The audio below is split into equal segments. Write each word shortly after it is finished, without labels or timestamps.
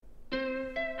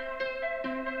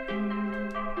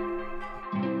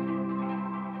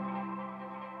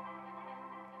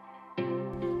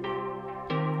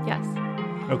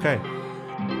Okay.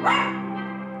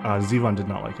 Zevon did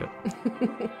not like it.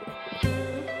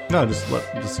 No, just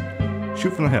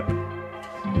shoot from the hip.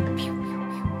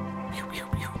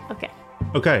 Okay.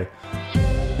 Okay.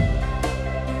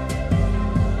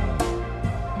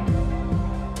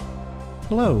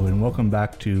 Hello, and welcome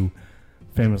back to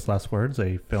Famous Last Words,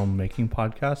 a filmmaking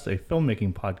podcast, a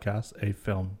filmmaking podcast, a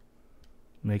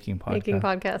film-making podcast. Making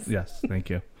podcast. Yes, thank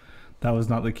you. That was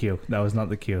not the cue.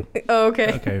 Oh,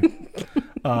 okay. Okay.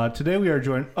 Today we are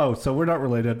joined... Oh, so we're not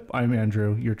related. I'm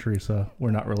Andrew. You're Teresa. We're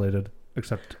not related,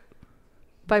 except...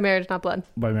 By marriage, not blood.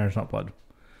 By marriage, not blood.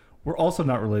 We're also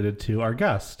not related to our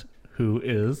guest, who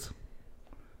is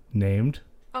named...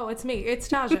 Oh, it's me. It's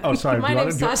Tiaja. Oh, sorry. My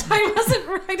name's Tiaja.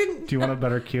 I didn't. Do you want a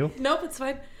better cue? Nope, it's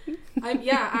fine. I'm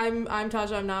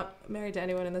Tiaja. I'm not married to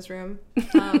anyone in this room.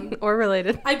 Or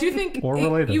related. I do think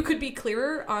related. You could be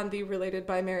clearer on the related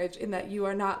by marriage in that you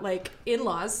are not like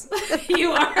in-laws.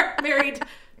 You are married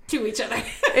to each other.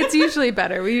 It's usually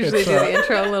better. We usually do the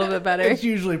intro a little bit better. It's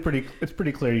usually pretty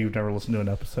clear you've never listened to an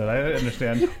episode. I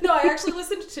understand. No, I actually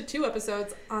listened to 2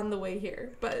 episodes on the way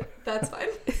here, but that's fine.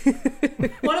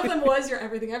 One of them was your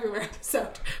Everything Everywhere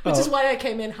episode, which is why I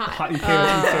came in hot. You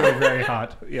came in very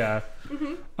hot. Yeah.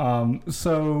 Mm-hmm.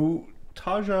 So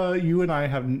Tiaja, you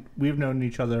and we've known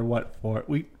each other we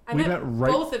met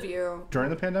right both of you during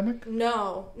the pandemic?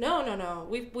 No.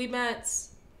 We met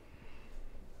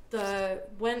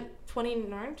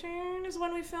 2019 is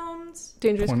when we filmed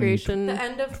Dangerous Creation. the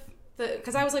end of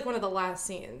because I was like one of the last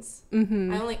scenes.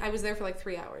 Mm-hmm. I was there for like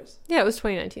 3 hours. Yeah, it was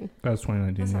 2019. That was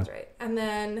 2019. That sounds right. And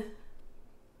then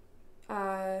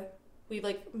we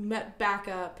like met back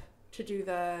up to do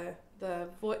the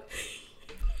voice.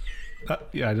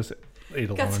 Yeah, I just ate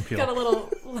a lemon peel. Got a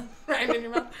little rind in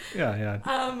your mouth.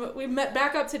 Yeah. We met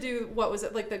back up to do what was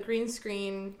it, like the green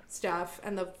screen stuff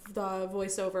and the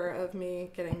voiceover of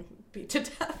me getting beat to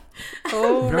death.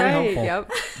 Oh, Very right. helpful.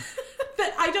 Yep.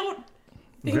 That I don't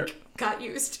think got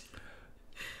used.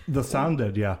 The sound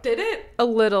did, yeah. Did it? A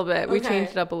little bit. We Okay.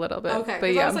 changed it up a little bit. Okay.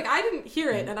 But yeah. I was like, I didn't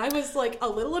hear it, and I was like a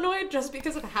little annoyed just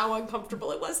because of how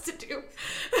uncomfortable it was to do.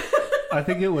 I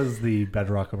think it was the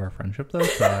bedrock of our friendship, though,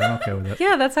 so I'm okay with it.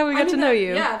 Yeah, that's how we got to know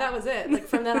you. Yeah, that was it. Like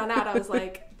from then on out, I was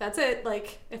like, that's it.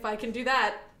 Like if I can do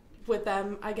that with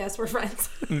them, I guess we're friends.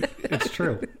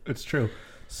 It's true.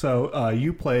 So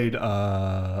you played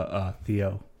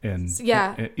Theo in...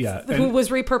 Yeah. Who was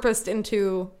repurposed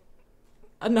into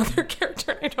another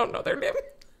character. I don't know their name.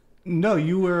 No,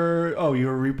 you were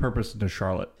repurposed into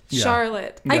Charlotte. Yeah.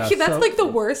 Charlotte. Yeah, That's like the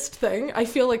worst thing. I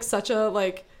feel like such a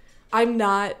I'm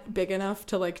not big enough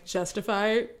to like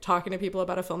justify talking to people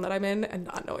about a film that I'm in and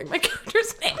not knowing my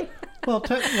character's name.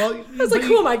 I was like,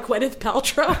 who am I, Gwyneth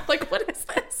Paltrow? Like, what is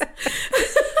this?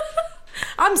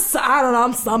 I don't know.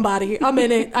 I'm somebody. I'm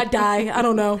in it. I die. I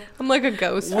don't know. I'm like a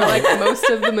ghost for like most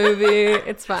of the movie.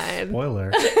 It's fine.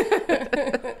 Spoiler.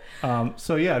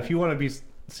 So yeah, if you want to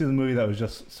see the movie that was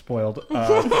just spoiled,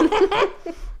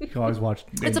 you can always watch.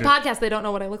 It's a podcast. They don't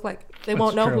know what I look like. They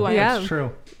won't know who I am. It's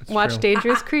true. Watch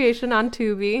Dangerous Creation on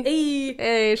Tubi.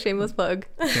 Hey, shameless plug.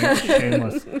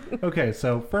 Shameless. Okay,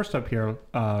 so first up here,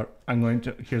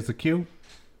 here's the cue.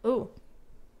 Ooh.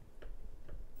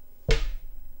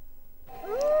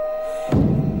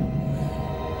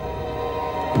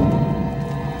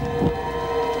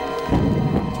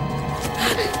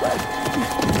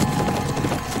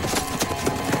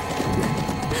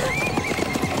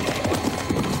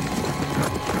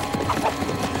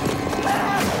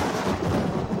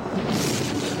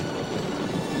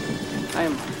 I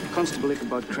am Constable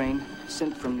Ichabod Crane,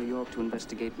 sent from New York to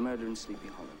investigate murder in Sleepy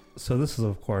Hollow. So this is,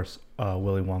 of course,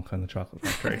 Willy Wonka and the Chocolate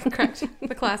Factory. Correct.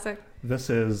 The classic. This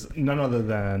is none other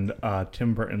than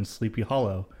Tim Burton's Sleepy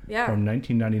Hollow from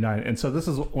 1999. And so this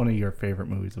is one of your favorite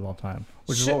movies of all time,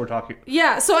 which is what we're talking.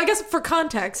 Yeah, so I guess for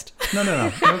context.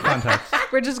 No context.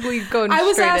 We're just going I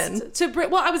was straight asked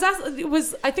in. I was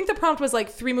asked, I think the prompt was like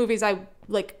 3 movies I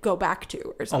like go back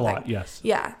to or something. A lot, yes.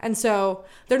 Yeah, and so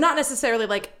they're not necessarily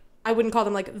like, I wouldn't call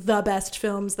them like the best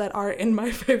films that are in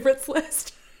my favorites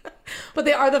list. But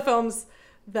they are the films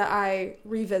that I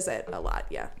revisit a lot,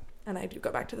 yeah. And I do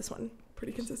go back to this one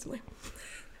pretty consistently.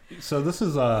 So this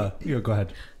is go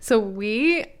ahead. So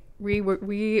I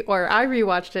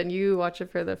rewatched it and you watched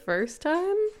it for the first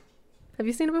time. Have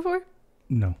you seen it before?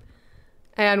 No.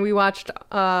 And we watched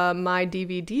my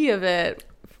DVD of it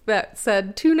that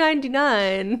said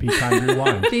 $2.99. Be Kind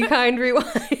Rewind. Be Kind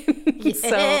Rewind.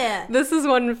 Yeah. So this is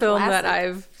one film Classic. that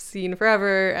I've seen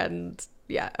forever and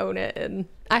own it. And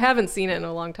I haven't seen it in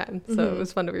a long time, so it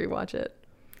was fun to rewatch it.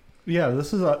 Yeah,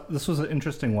 this was an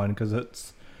interesting one because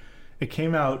it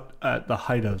came out at the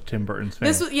height of Tim Burton's fame.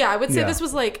 I would say Yeah. this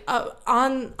was like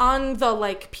on the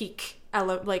like peak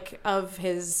of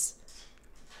his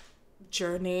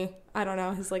journey. I don't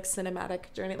know, his like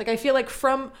cinematic journey. Like I feel like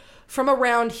from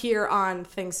around here on,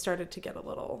 things started to get a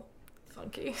little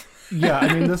funky. Yeah,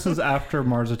 I mean, this is after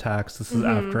Mars Attacks. This is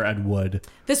after Ed Wood.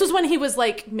 This was when he was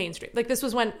like mainstream. Like this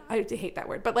was when, I hate that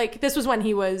word, but like this was when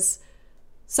he was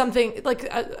something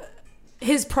like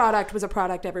his product was a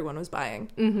product everyone was buying.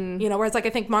 You know, whereas like I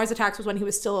think Mars Attacks was when he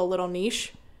was still a little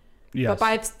niche. Yes.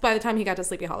 But by the time he got to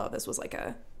Sleepy Hollow, this was like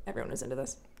everyone was into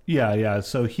this. Yeah.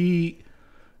 So he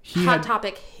Hot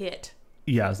Topic hit.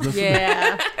 Yes. This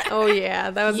Yeah. Oh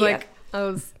yeah. That was Yeah. like I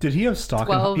was Did he have stock?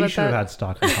 12 He at should have that- had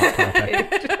stock in Hot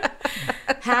Topic.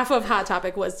 Half of Hot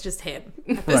Topic was just him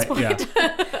at this Right. point.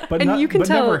 Yeah. But And not, you can but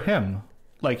tell- never him.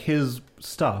 Like his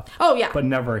stuff. Oh yeah. But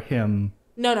never him.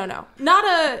 No.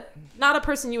 Not a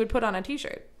person you would put on a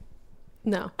t-shirt.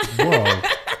 no.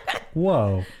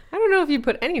 Whoa. I don't know if you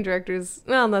put any directors.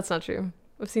 Well, that's not true.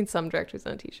 I've seen some directors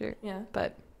on a t-shirt, Yeah.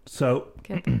 but So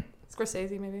can't.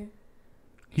 Scorsese maybe.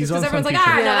 he's Because on some everyone's like,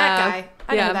 t-shirt. I know that guy.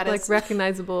 I know who that like is.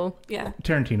 recognizable. Yeah,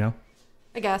 Tarantino.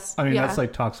 I guess. I mean, yeah. that's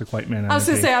like toxic white man energy. I was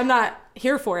gonna say I'm not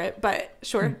here for it, but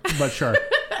sure. But sure.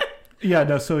 Yeah,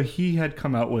 no, so he had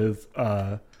come out with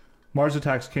Mars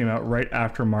Attacks came out right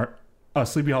after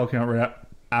Sleepy Hollow came out right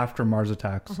after Mars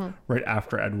Attacks, right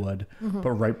after Ed Wood,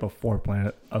 but right before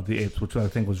Planet of the Apes, which I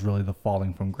think was really the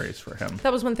falling from grace for him.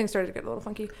 That was when things started to get a little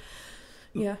funky.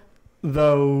 Yeah,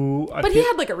 Though but he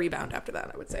had like a rebound after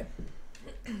that, I would say.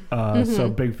 so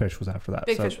Big Fish was after that.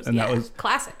 Big so, Fish was, and yeah, that was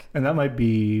classic. and that might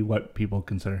be what people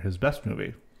consider his best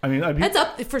movie. I mean, It's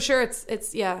up for sure. It's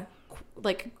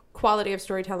like quality of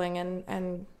storytelling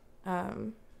and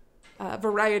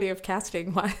variety of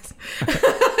casting wise.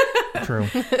 true.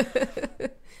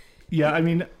 Yeah, I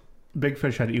mean, Big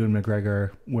Fish had Ewan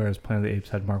McGregor, whereas Planet of the Apes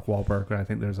had Mark Wahlberg, and I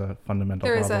think there's a fundamental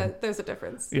problem. There's a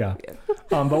difference. Yeah.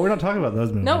 But we're not talking about those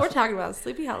movies. No, we're talking about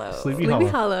Sleepy Hollow. Sleepy Sleepy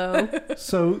Hollow. Hollow.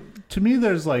 So to me,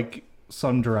 there's like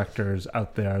some directors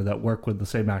out there that work with the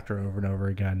same actor over and over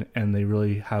again, and they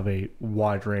really have a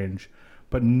wide range,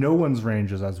 but no one's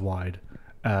range is as wide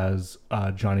as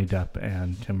Johnny Depp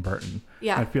and Tim Burton.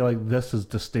 Yeah. I feel like this is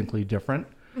distinctly different,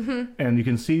 and you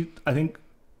can see.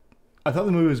 I thought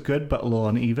the movie was good, but a little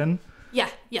uneven. Yeah.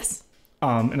 Yes.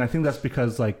 And I think that's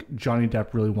because like Johnny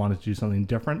Depp really wanted to do something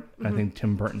different. I think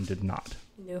Tim Burton did not.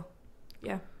 No.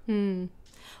 Yeah. Well,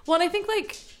 and I think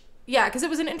like, yeah, because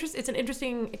it's an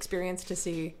interesting experience to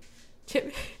see.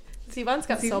 Sivan's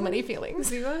got so many feelings.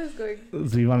 Sivan is going.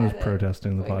 Zivan is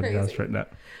protesting the Going podcast crazy. right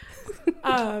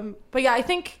now. But yeah, I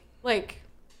think like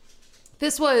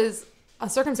this was a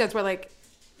circumstance where like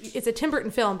it's a Tim Burton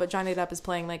film, but Johnny Depp is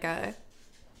playing like a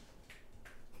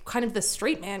kind of the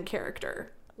straight man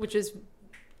character, which is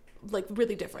like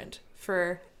really different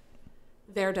for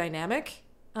their dynamic.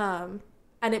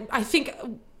 I think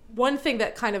one thing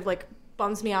that kind of like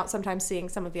bums me out sometimes seeing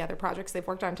some of the other projects they've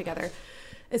worked on together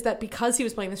is that because he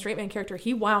was playing the straight man character,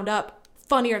 he wound up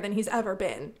funnier than he's ever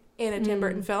been in a Tim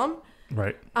Burton film.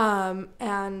 Right.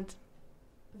 And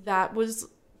that was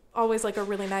always like a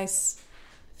really nice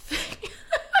thing.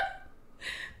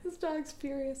 This dog's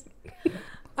furious.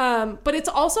 But it's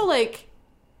also like,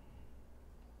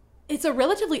 it's a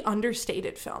relatively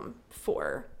understated film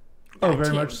for that Very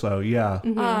team. much so. Yeah.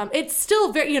 It's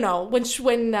still very, when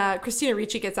Christina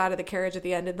Ricci gets out of the carriage at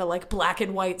the end in the like black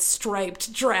and white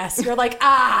striped dress, you're like,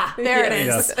 there it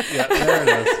is. Yes. Yeah, there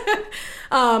it is.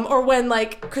 Or when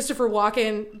like Christopher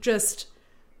Walken just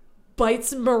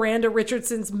bites Miranda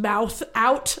Richardson's mouth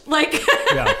out, like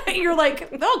you're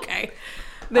like, okay.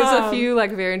 There's a few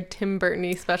like very Tim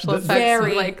Burton-y special effects,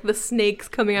 very- like the snakes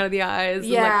coming out of the eyes.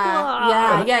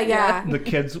 Yeah, and like, yeah. The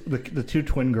kids, the two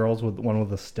twin girls with one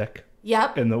with a stick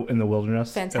Yep. in the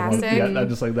wilderness. and Fantastic. I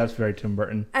just like that's very Tim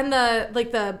Burton. And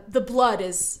the blood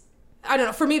is, I don't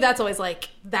know, for me that's always like,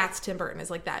 that's Tim Burton, is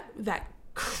like that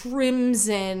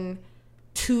crimson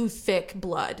too thick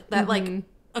blood, that like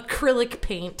acrylic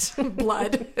paint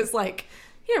blood is like,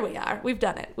 here we are, we've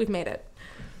done it, we've made it.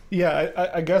 Yeah,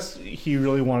 I guess he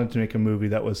really wanted to make a movie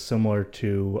that was similar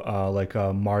to like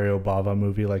a Mario Bava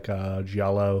movie, like a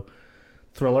giallo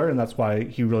thriller, and that's why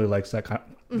he really likes that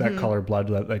that color blood,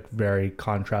 that like very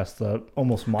contrast, the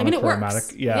almost monochromatic.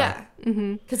 It works. Yeah.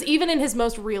 Because even in his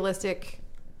most realistic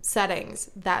settings,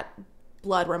 that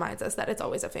blood reminds us that it's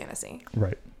always a fantasy.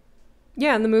 Right.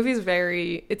 Yeah, and the movie's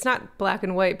very, it's not black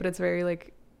and white, but it's very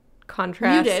like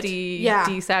contrasty, Yeah.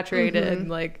 desaturated,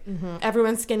 like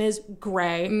Everyone's skin is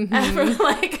gray,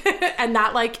 and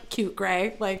not like cute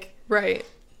gray, like right.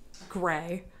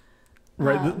 gray.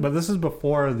 Right, but this is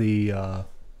before the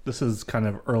this is kind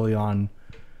of early on.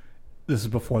 This is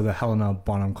before the Helena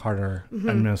Bonham Carter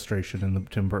administration in the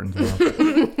Tim Burton's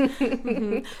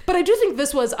world. But I do think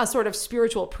this was a sort of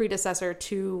spiritual predecessor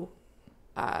to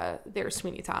their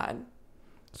Sweeney Todd.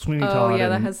 Sweeney Todd. Oh yeah,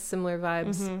 that has similar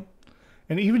vibes.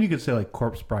 And even you could say like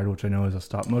Corpse Bride, which I know is a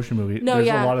stop motion movie. No, There's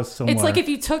yeah. a lot of similar. It's like if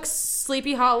you took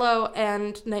Sleepy Hollow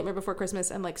and Nightmare Before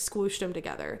Christmas and like squooshed them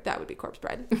together, that would be Corpse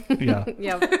Bride. Yeah.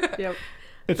 Yep.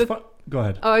 It's fun. Go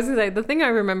ahead. Oh, I was gonna say the thing I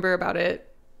remember about it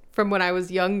from when I was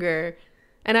younger,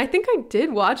 and I think I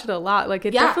did watch it a lot. Like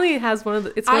it definitely has one of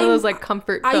the, it's one of those like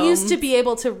comfort films. I used to be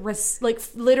able to like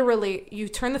literally, you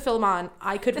turn the film on,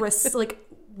 I could like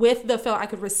with the film, I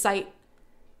could recite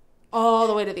all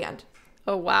the way to the end.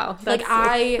 Oh wow! That's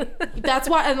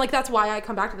why I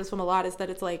come back to this film a lot, is that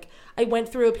it's like I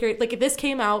went through a period, like this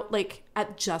came out like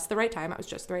at just the right time. I was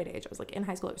just the right age. I was like in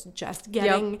high school. I was just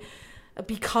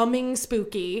becoming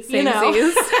spooky, Same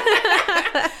seas.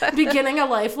 beginning a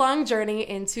lifelong journey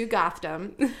into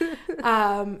gothdom.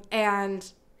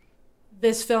 And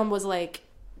this film was like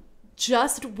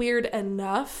just weird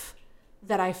enough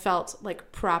that I felt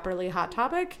like properly Hot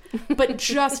Topic, but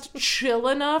just chill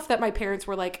enough that my parents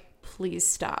were like, please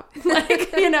stop.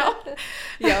 Like, you know?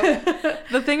 Yeah.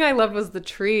 The thing I loved was the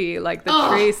tree. Like the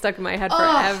tree stuck in my head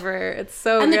forever. It's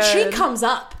so and good. the tree comes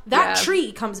up. That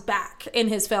tree comes back in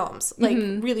his films. Like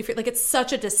really, like it's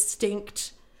such a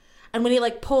distinct. And when he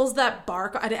like pulls that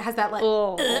bark, and it has that like.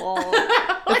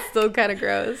 It's still kind of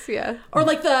gross. Yeah. Or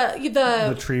like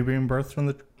the tree being birthed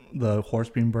from the horse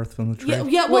being birthed from the tree.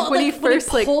 Yeah. Well, like, when he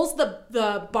pulls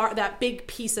the bark, that big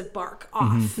piece of bark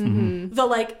off, the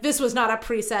like this was not a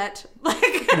preset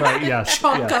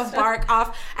chunk of bark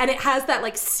off, and it has that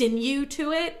like sinew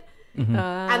to it,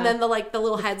 and then the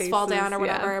little heads faces, fall down or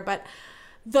whatever. Yeah. But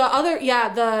the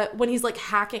other, when he's like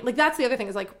hacking, like that's the other thing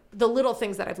is like the little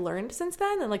things that I've learned since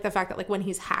then, and like the fact that like when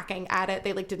he's hacking at it,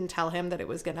 they like didn't tell him that it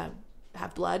was gonna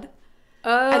have blood.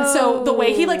 And so the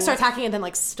way he like starts hacking and then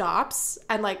like stops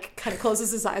and like kind of closes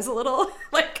his eyes a little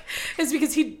like is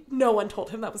because no one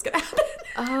told him that was gonna happen.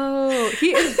 Oh,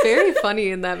 he is very funny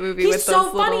in that movie. He's with so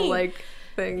those funny. Little like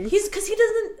things. Because he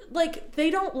doesn't like, they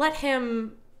don't let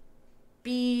him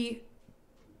be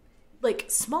like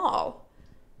small.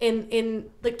 In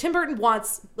like Tim Burton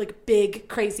wants like big,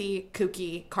 crazy,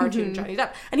 kooky cartoon Johnny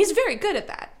Depp, and he's very good at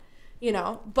that, you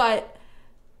know. But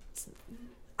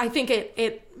I think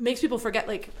it makes people forget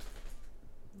like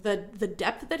the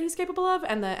depth that he's capable of,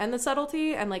 and the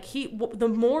subtlety, and like the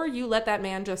more you let that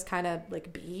man just kind of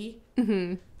like be,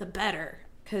 the better.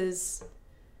 Because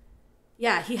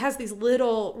he has these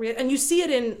little and you see it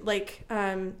in like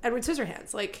Edward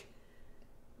Scissorhands. Like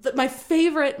my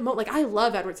favorite like I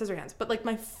love Edward Scissorhands, but like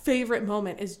my favorite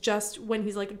moment is just when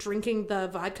he's like drinking the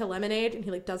vodka lemonade and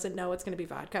he like doesn't know it's gonna be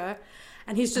vodka.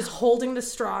 And he's just holding the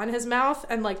straw in his mouth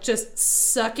and like just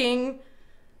sucking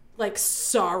like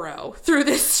sorrow through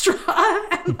this straw.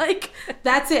 And like,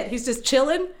 that's it. He's just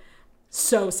chilling.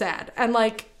 So sad. And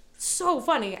like, so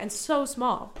funny and so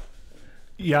small.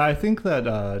 Yeah, I think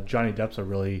that Johnny Depp's a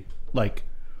really like,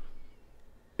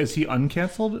 is he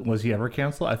uncanceled? Was he ever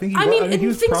canceled? I think he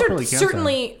was properly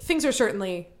canceled. Things are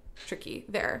certainly tricky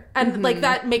there. And like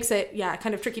that makes it,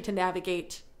 kind of tricky to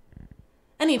navigate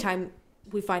anytime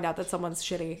we find out that someone's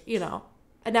shitty, you know,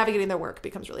 and navigating their work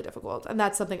becomes really difficult. And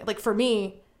that's something like for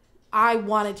me, I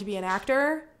wanted to be an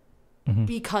actor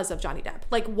because of Johnny Depp.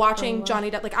 Like watching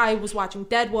Johnny Depp, like I was watching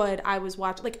Deadwood. I was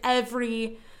watching like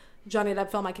every Johnny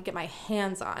Depp film I could get my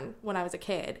hands on when I was a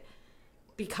kid,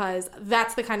 because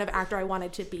that's the kind of actor I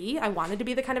wanted to be. I wanted to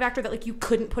be the kind of actor that like you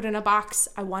couldn't put in a box.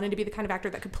 I wanted to be the kind of actor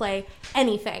that could play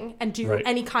anything and do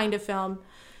any kind of film.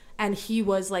 And he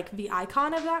was like the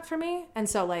icon of that for me. And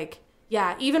so like,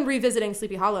 yeah, even revisiting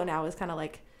Sleepy Hollow now is kind of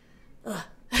like, ugh.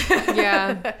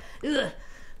 Yeah. Ugh.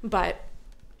 But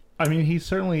I mean, he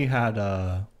certainly had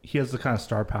he has the kind of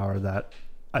star power that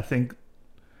I think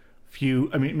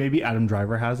maybe Adam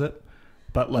Driver has it,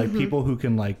 but like people who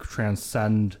can like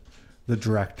transcend the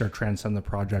director, transcend the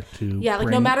project to like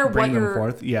no matter what you're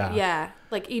forth.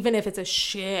 Like even if it's a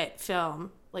shit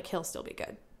film, like he'll still be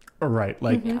good. Right.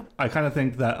 Like I kind of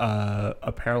think that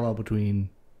a parallel between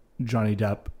Johnny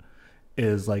Depp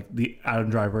is like the Adam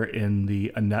Driver in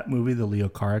the Annette movie, the Leo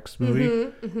Carax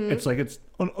movie. It's like it's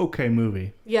an okay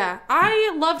movie. Yeah,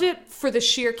 I loved it for the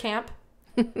sheer camp.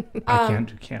 I can't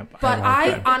do camp. But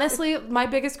I honestly, my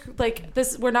biggest like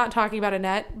this. We're not talking about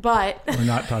Annette, but we're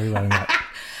not talking about Annette.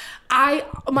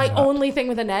 My only thing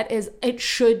with Annette is it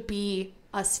should be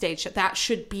a stage show. That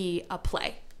should be a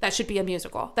play. That should be a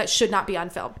musical. That should not be on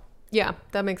film. Yeah,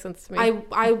 that makes sense to me.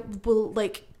 I will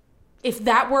like. If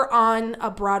that were on a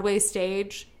Broadway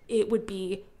stage, it would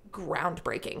be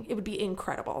groundbreaking. It would be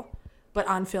incredible. But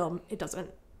on film, it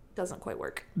doesn't quite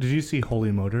work. Did you see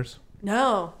Holy Motors?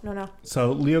 No.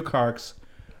 So Leo Carax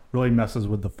really messes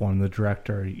with the form. The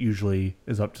director usually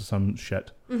is up to some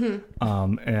shit.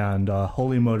 And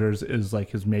Holy Motors is like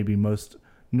his maybe most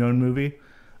known movie,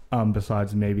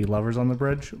 besides maybe Lovers on the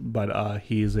Bridge. But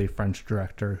he's a French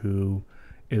director who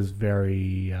is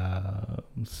very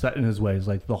set in his ways.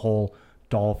 Like the whole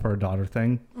doll for a daughter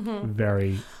thing.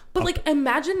 Very. But like,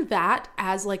 imagine that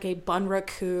as like a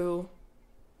Bunraku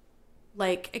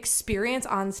like experience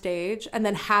on stage, and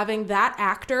then having that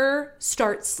actor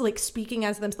starts like speaking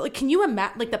as them. Like, can you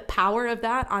imagine like the power of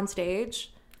that on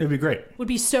stage? It'd be great. Would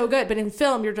be so good. But in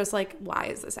film, you're just like, why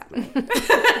is this happening?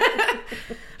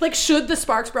 Like, should the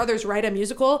Sparks Brothers write a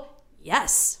musical?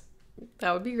 Yes.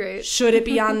 That would be great. Should it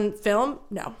be on film?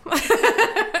 No.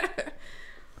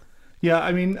 Yeah,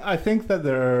 I mean, I think that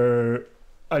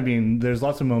there's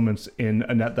lots of moments in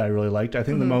Annette that I really liked. I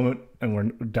think the moment, and we're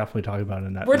definitely talking about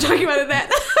Annette. We're talking about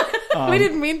Annette. We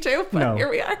didn't mean to, but no. Here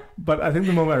we are. But I think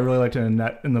the moment I really liked in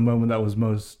Annette, and the moment that was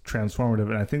most transformative,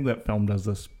 and I think that film does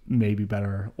this maybe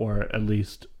better, or at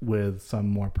least with some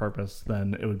more purpose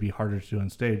than it would be harder to do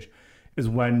on stage, is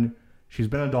when she's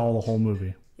been a doll the whole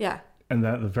movie. Yeah. And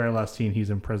then at the very last scene, he's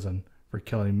in prison for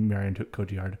killing Marion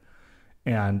Cotillard.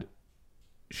 And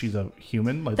she's a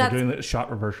human. Like, they're doing the shot,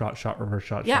 reverse shot, shot, reverse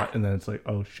shot, shot. And then it's like,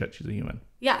 oh shit, she's a human.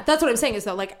 Yeah, that's what I'm saying is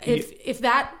though, like, if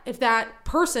that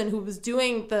person who was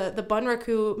doing the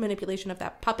Bunraku manipulation of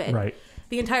that puppet, right,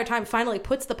 the entire time finally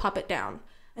puts the puppet down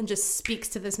and just speaks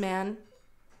to this man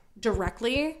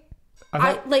directly,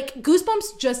 I like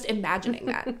goosebumps just imagining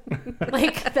that.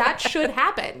 Like, that should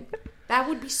happen. That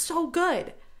would be so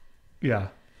good. Yeah.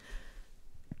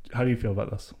 How do you feel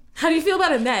about this? How do you feel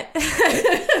about Annette?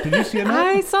 Did you see Annette?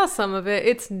 I saw some of it.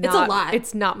 It's a lot.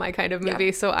 It's not my kind of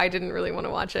movie, so I didn't really want to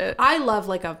watch it. I love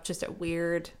like a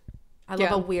weird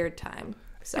time.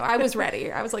 So I was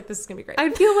ready. I was like, this is gonna be great. I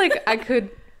feel like I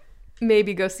could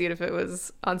maybe go see it if it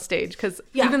was on stage, because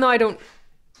even though I don't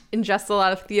ingest a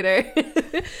lot of theater,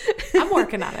 I'm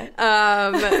working on it.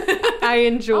 I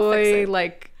enjoy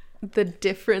like the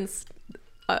differences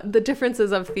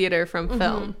of theater from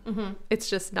film. It's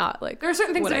just not like, there are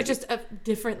certain things that are just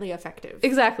differently effective.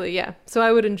 Exactly, yeah. So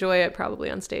I would enjoy it probably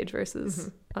on stage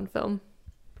versus on film.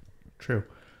 True.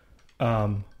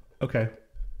 Okay.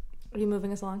 Are you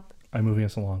moving us along? I'm moving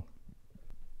us along.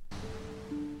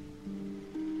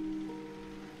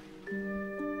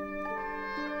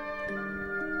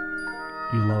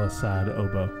 You low a sad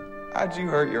oboe. How'd you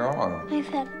hurt your arm? My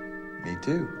hip. Me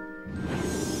too.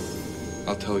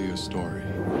 I'll tell you a story.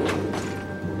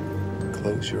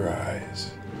 Close your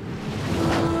eyes.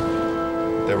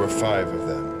 There were 5 of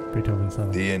them. Beethoven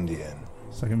 7. The Indian.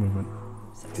 Second movement.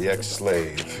 The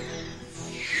ex-slave.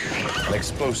 An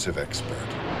explosive expert.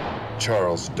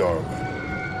 Charles Darwin.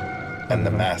 And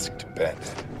the masked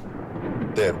bandit.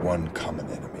 They had one common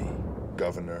enemy.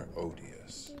 Governor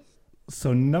Odious.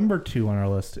 So number 2 on our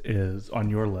list is, on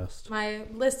your list. My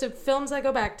list of films I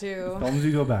go back to. Films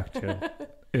you go back to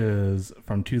is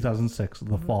from 2006,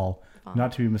 The Fall.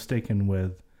 Not to be mistaken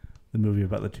with the movie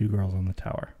about the 2 girls on the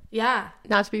tower. Yeah.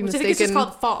 Not to be mistaken. I think it's just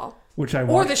called Fall. Which I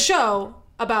watched. Or the show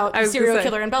about the serial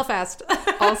killer in Belfast.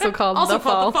 Also called The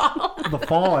Fall. The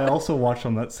Fall I also watched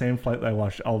on that same flight that I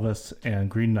watched Elvis and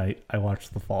Green Knight. I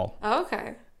watched The Fall. Oh,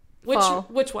 okay.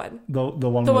 Which one? The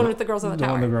one with the girls on the tower.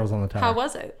 The one with the girls on the tower. How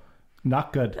was it?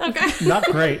 Not good. Okay. Not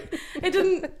great. It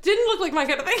didn't look like my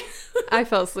kind of thing. I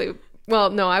fell asleep. Well,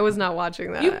 no, I was not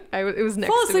watching that. It was next to me.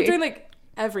 Fall asleep during like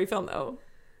every film though.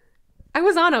 I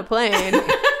was on a plane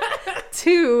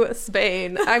to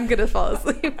Spain. I'm gonna fall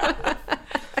asleep.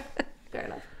 Fair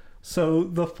enough. So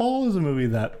The Fall is a movie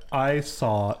that I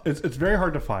saw. It's very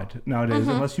hard to find nowadays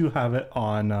unless you have it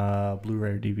on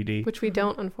Blu-ray or DVD. Which we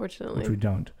don't, unfortunately. Which we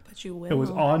don't. But you will. It was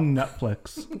on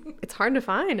Netflix. It's hard to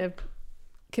find.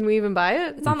 Can we even buy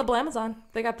it? It's on the Blamazon.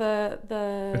 They got the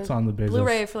It's on the Bezos.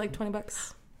 Blu-ray for like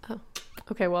 $20. Oh,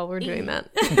 okay. Well, we're doing that.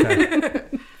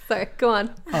 Okay. Sorry, go on.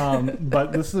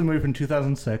 But this is a movie from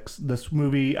 2006. This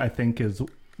movie, I think,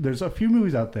 there's a few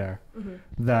movies out there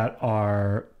that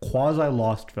are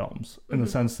quasi-lost films in the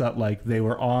sense that, like, this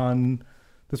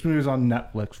movie was on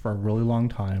Netflix for a really long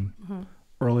time.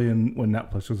 Early in when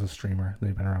Netflix was a streamer.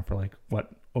 They've been around for like,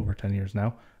 over 10 years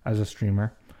now as a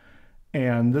streamer.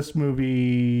 And this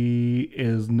movie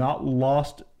is not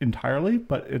lost entirely,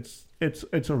 but it's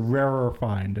a rarer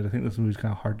find. And I think this movie's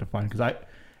kind of hard to find because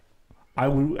I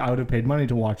would have paid money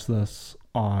to watch this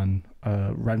on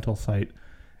a rental site,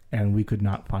 and we could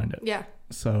not find it. Yeah.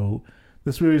 So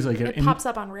This movie is like it pops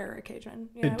up on rare occasion.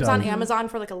 Yeah, it was on Amazon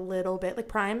for like a little bit, like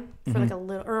Prime for like a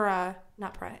little, or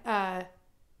not Prime.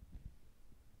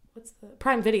 What's the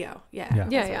Prime Video? Yeah.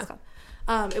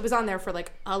 It was on there for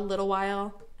like a little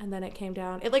while, and then it came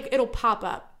down. It'll pop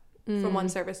up from one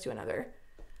service to another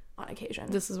on occasion.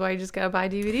 This is why you just gotta buy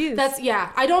DVDs.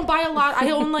 I don't buy a lot.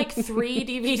 I own like 3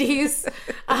 DVDs.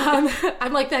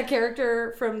 I'm like that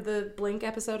character from the Blink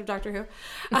episode of Doctor Who.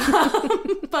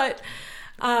 But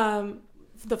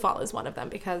The Fall is one of them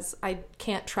because I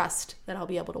can't trust that I'll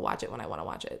be able to watch it when I want to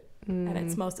watch it. And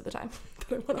it's most of the time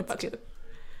that I want to watch it.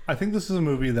 I think this is a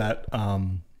movie that I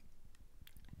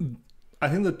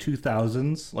think the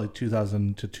 2000s, like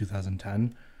 2000 to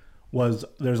 2010,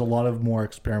 there's a lot of more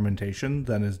experimentation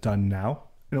than is done now.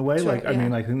 In a way, sure, I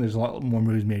mean, I think there's a lot more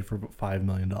movies made for $5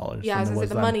 million. Yeah, I was gonna say,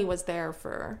 the money was there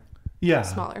for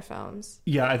smaller films.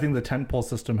 Yeah, I think the tentpole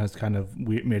system has kind of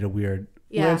made a weird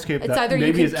landscape. It's either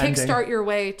you can kickstart your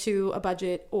way to a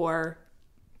budget or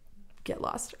get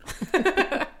lost.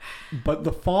 But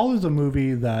The Fall is a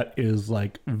movie that is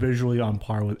like visually on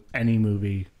par with any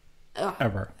movie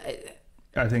ever.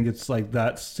 I think it's like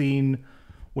that scene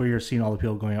where you're seeing all the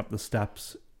people going up the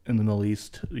steps in the Middle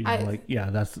East.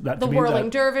 That's that. The whirling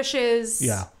dervishes.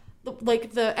 Yeah. This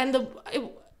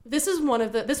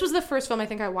was the first film I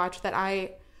think I watched that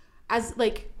I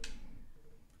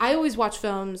always watch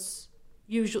films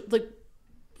usually like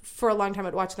for a long time.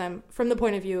 I'd watch them from the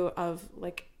point of view of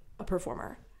like a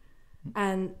performer,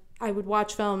 and I would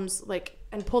watch films like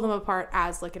and pull them apart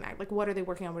as like an act. Like, what are they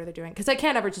working on? What are they doing? Because I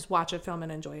can't ever just watch a film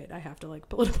and enjoy it. I have to like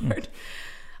pull it apart.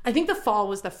 I think The Fall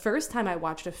was the first time I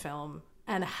watched a film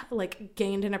and like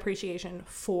gained an appreciation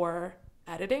for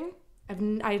editing.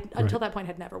 Until that point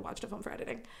had never watched a film for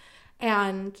editing.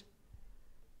 And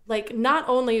like, not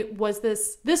only was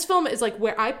this film is like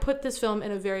where I put this film in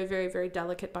a very, very, very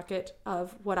delicate bucket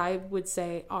of what I would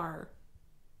say are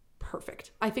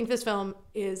perfect. I think this film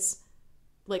is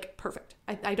like perfect.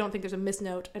 I don't think there's a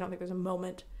misnote. I don't think there's a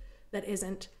moment that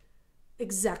isn't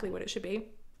exactly what it should be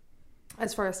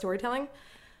as far as storytelling.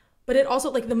 But it also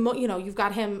like you've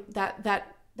got him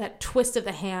that twist of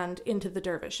the hand into the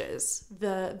dervishes,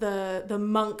 the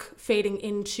monk fading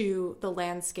into the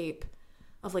landscape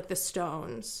of like the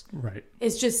stones. Right.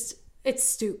 It's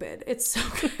stupid. It's so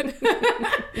good.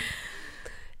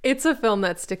 It's a film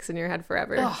that sticks in your head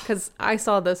forever because I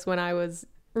saw this when I was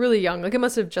really young. Like, it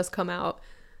must have just come out.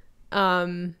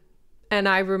 And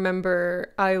I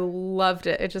remember I loved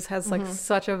it. It just has like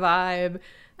such a vibe.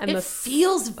 And it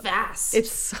feels vast.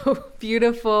 It's so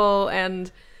beautiful.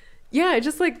 And yeah, it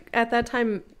just like at that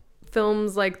time,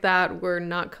 films like that were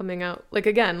not coming out. Like,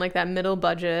 again, like that middle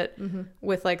budget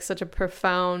with like such a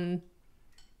profound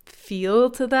feel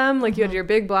to them. Like you had your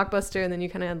big blockbuster and then you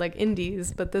kind of had like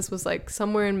indies, but this was like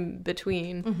somewhere in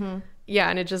between. Yeah,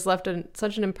 and it just left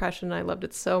such an impression. I loved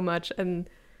it so much. And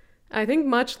I think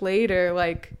much later,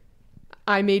 like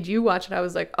I made you watch it. I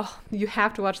was like, oh, you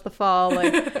have to watch The Fall.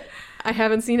 Like I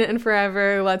haven't seen it in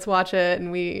forever. Let's watch it.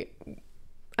 And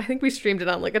I think we streamed it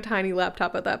on like a tiny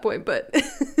laptop at that point, but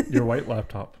your white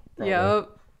laptop. Probably.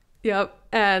 Yep.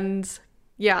 And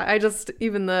yeah,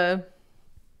 even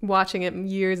watching it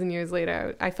years and years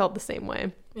later, I felt the same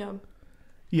way.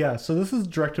 Yeah. So this is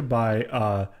directed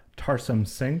by Tarsem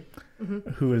Singh,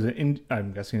 who is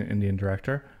I'm guessing an Indian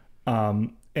director.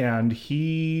 And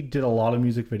he did a lot of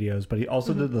music videos, but he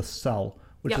also did The Cell,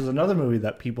 which is another movie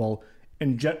that people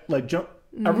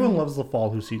everyone loves The Fall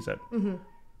who sees it.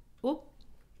 Oh,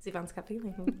 Sivan's got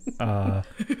feelings. But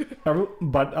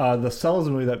The Cell is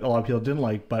a movie that a lot of people didn't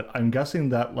like, but I'm guessing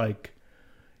that like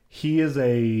he is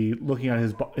looking at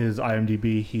his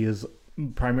IMDb, he is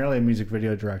primarily a music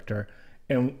video director.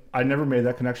 And I never made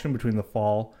that connection between The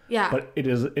Fall. Yeah. But it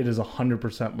is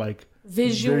 100% like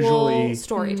visually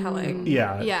storytelling.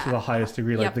 To the highest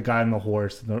degree. Like the guy on the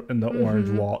horse and the orange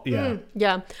wall. Yeah.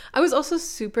 Yeah. I was also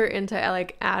super into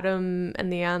like Adam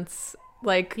and the Ants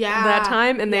that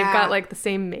time. And they've got like the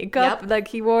same makeup like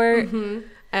he wore.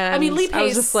 And I mean, Lee Pace, I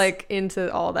was just like into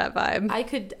all that vibe. I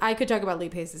could talk about Lee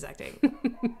Pace's acting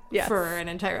for an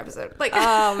entire episode. Like,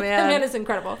 oh man, the man is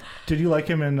incredible. Did you like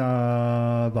him in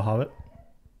The Hobbit?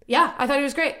 Yeah, I thought he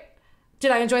was great.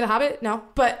 Did I enjoy The Hobbit? No,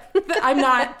 but I'm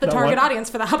not the target audience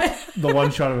for The Hobbit. The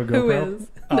one shot of a GoPro. Who is?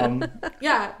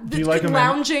 Do you like him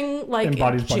lounging like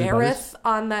Jareth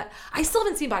on that? I still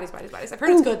haven't seen Bodies. I've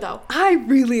heard it's good though. I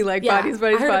really like Bodies.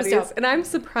 And I'm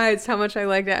surprised how much I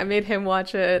liked it. I made him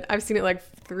watch it. I've seen it like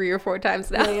 3 or 4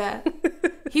 times now. Yeah.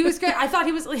 He was great. I thought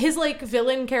he was his like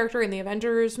villain character in the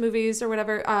Avengers movies or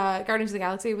whatever. Guardians of the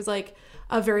Galaxy was like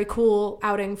a very cool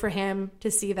outing for him to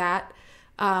see that.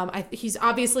 He's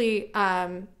obviously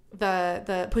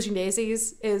the Pushing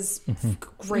Daisies is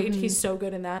great. He's so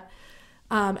good in that.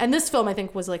 And this film I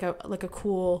think was like a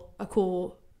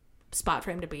cool spot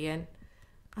for him to be in.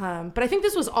 But I think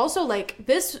this was also like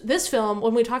this film,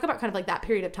 when we talk about kind of like that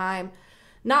period of time,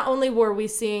 not only were we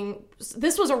seeing,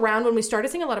 this was around when we started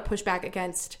seeing a lot of pushback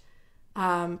against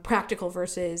practical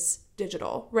versus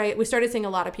digital, right? We started seeing a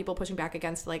lot of people pushing back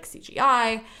against like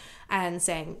CGI and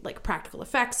saying like practical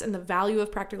effects and the value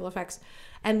of practical effects.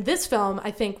 And this film,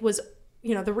 I think, was,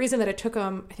 the reason that it took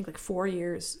them, I think, like 4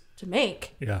 years to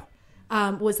make. Yeah.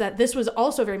 Was that this was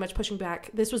also very much pushing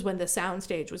back. This was when the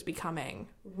soundstage was becoming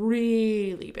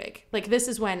really big. Like, this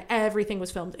is when everything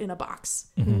was filmed in a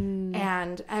box.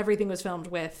 And everything was filmed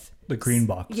with... the green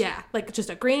box. Yeah, like just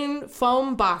a green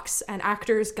foam box, and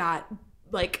actors got,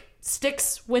 like,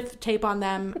 sticks with tape on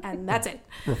them, and that's it.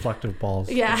 Reflective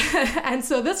balls. Yeah. And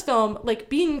so this film, like,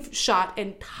 being shot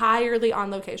entirely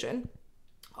on location,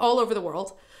 all over the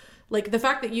world... Like, the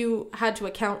fact that you had to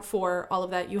account for all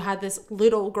of that, you had this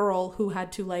little girl who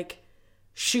had to, like,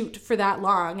 shoot for that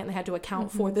long, and they had to account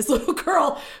for this little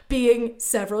girl being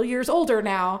several years older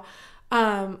now.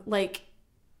 Like,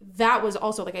 that was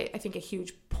also, like, I think a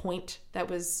huge point that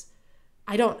was...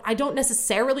 I don't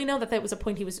necessarily know that was a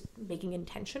point he was making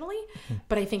intentionally,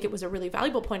 but I think it was a really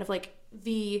valuable point of, like,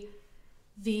 the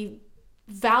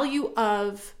value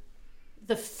of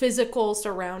the physical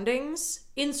surroundings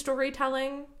in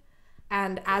storytelling.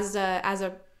 And as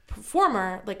a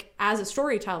performer, like as a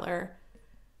storyteller,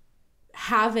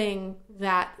 having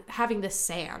the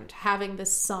sand, having the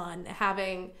sun,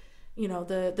 having,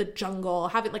 the jungle,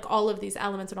 having like all of these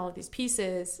elements and all of these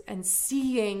pieces, and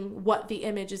seeing what the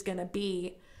image is going to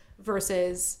be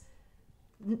versus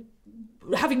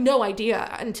having no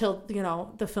idea until,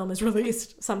 the film is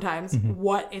released sometimes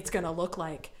what it's going to look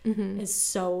like is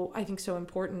so, I think, so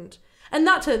important. And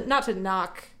not to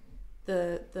knock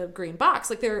the green box.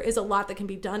 Like, there is a lot that can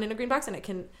be done in a green box,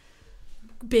 and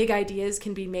big ideas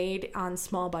can be made on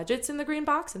small budgets in the green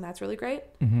box, and that's really great.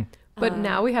 But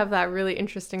now we have that really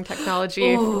interesting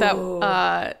technology that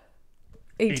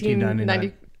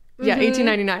 1890. Yeah,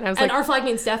 1899. I was and like, Our Flag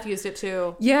Means Death used it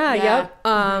too. Yeah, yep.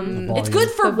 It's good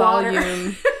for water.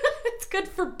 Volume. It's good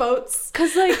for boats.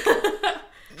 Because like,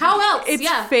 how else? It's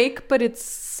fake, but it's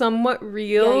somewhat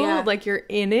real. Yeah. Like, you're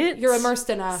in it. You're immersed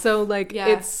enough. So like,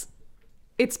 it's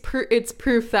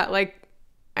proof that like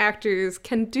actors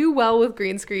can do well with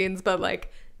green screens, but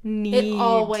like it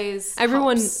always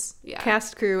everyone helps.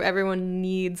 cast crew, everyone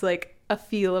needs like a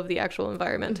feel of the actual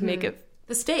environment to make it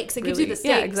the stakes. It really, gives you the stakes.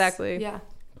 Yeah, exactly. Yeah.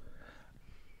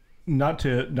 Not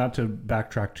to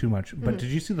backtrack too much, but did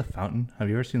you see The Fountain? Have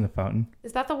you ever seen The Fountain?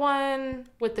 Is that the one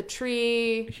with the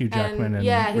tree? Hugh Jackman and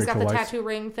yeah, he's Rachel got the Weisz? tattoo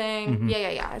ring thing.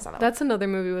 Yeah. I saw that. That's another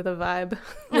movie with a vibe.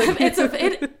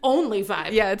 It only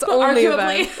vibe. Yeah, it's only a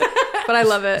arguably. vibe. But I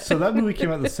love it. So that movie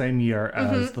came out the same year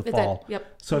as The Fall. It did.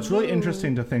 Yep. So it's really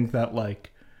interesting to think that,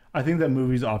 like, I think that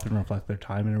movies often reflect their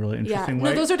time in a really interesting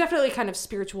way. No, those are definitely kind of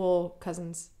spiritual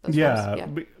cousins. Those Yeah,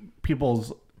 films.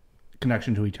 people's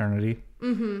connection to eternity.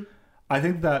 I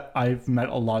think that I've met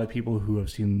a lot of people who have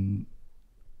seen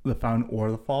The Fountain or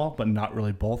The Fall, but not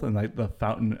really both. And like The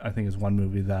Fountain, I think, is one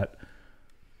movie that,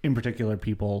 in particular,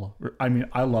 people. I mean,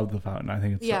 I love The Fountain. I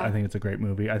think it's a great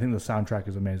movie. I think the soundtrack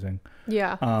is amazing.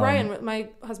 Yeah, Ryan, my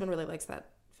husband, really likes that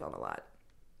film a lot.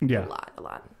 Yeah, a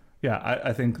lot. Yeah,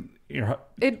 I think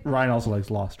Ryan also likes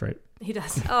Lost, right? He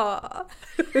does. Oh,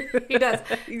 He does.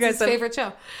 You It's guys his have favorite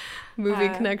show. movie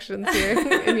connections here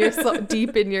in your soul,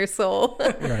 deep in your soul.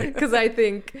 Right. Because I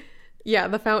think,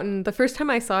 The Fountain. The first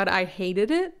time I saw it, I hated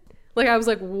it. Like, I was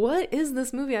like, "What is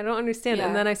this movie? I don't understand." Yeah.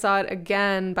 And then I saw it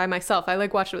again by myself. I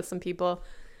like watched it with some people,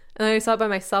 and then I saw it by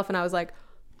myself, and I was like,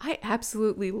 I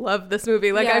absolutely love this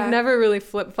movie. Like, I've never really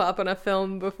flip-flop on a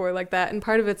film before like that. And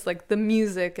part of it's like the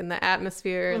music and the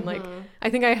atmosphere. And like, I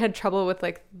think I had trouble with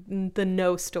like the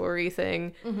no story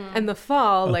thing. And The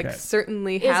Fall, like,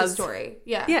 certainly has a story.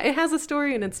 Yeah. Yeah, it has a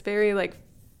story, and it's very like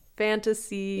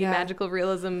fantasy, magical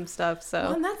realism stuff. So,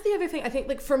 Well, and that's the other thing I think,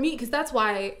 like, for me, because that's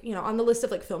why, on the list of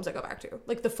like films I go back to,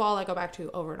 like The Fall, I go back to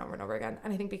over and over and over again.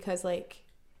 And I think because like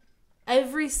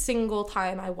every single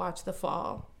time I watch The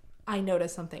Fall, I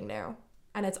notice something new,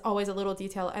 and it's always a little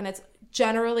detail, and it's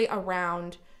generally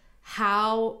around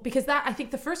how, because that, I think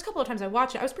the first couple of times I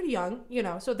watched it, I was pretty young,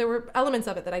 so there were elements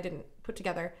of it that I didn't put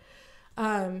together.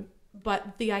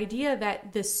 But the idea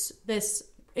that this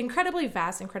incredibly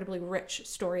vast, incredibly rich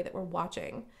story that we're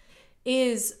watching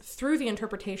is through the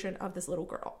interpretation of this little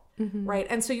girl, right?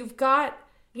 And so you've got,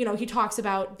 he talks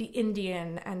about the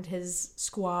Indian and his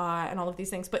squaw and all of these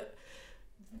things, but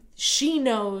she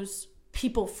knows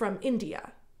people from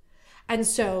India. And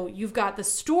so you've got the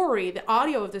story, the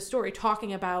audio of the story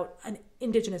talking about an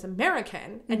Indigenous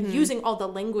American and using all the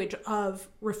language of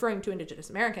referring to Indigenous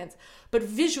Americans. But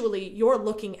visually, you're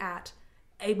looking at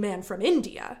a man from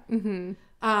India. And,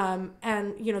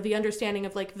 you know, the understanding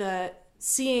of like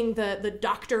seeing the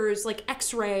doctor's like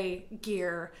x-ray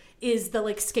gear is the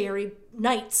like scary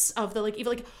nights of the like,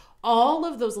 even like all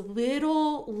of those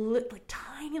like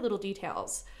tiny little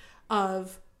details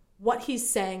of what he's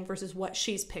saying versus what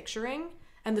she's picturing,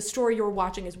 and the story you're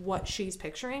watching is what she's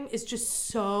picturing, is just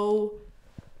so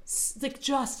like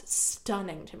just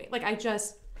stunning to me. Like I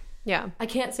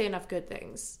can't say enough good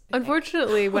things.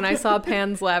 Unfortunately, when I saw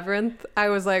Pan's Labyrinth, I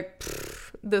was like,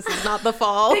 this is not The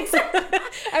Fall.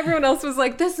 Everyone else was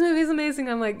like, this movie's amazing.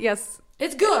 I'm like, yes,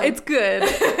 it's good. It's good.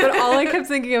 But all I kept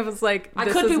thinking of was like,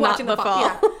 this is not The Fall.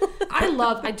 Yeah.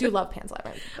 I do love Pan's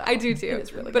Labyrinth. Though. I do too. It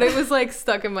is really but good. it was like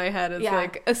stuck in my head as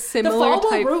like a similar The Fall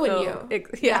type will ruin film. you.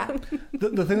 Yeah.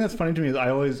 The thing that's funny to me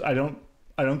is I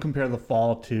don't compare The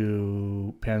Fall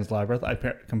to Pan's Labyrinth. I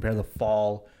compare The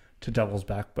Fall to Devil's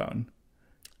Backbone,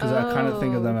 because I kind of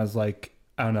think of them as like,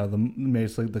 I don't know,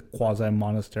 basically the quasi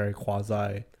monastery,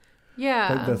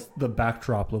 Yeah. like the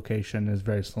backdrop location is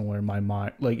very similar in my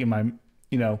mind. Like in my,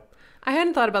 you know, I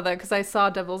hadn't thought about that because I saw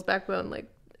Devil's Backbone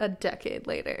like a decade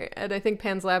later, and I think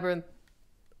Pan's Labyrinth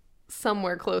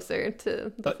somewhere closer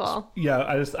to The Fall. Yeah,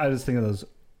 I just think of those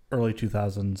early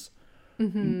 2000s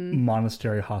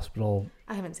monastery hospital.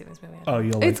 I haven't seen this movie yet. Oh,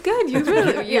 you'll It's good. You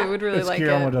really, you would really it's like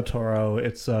Guillermo it. del Toro.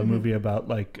 It's a movie about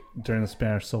like during the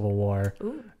Spanish Civil War,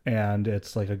 and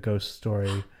it's like a ghost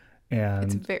story. And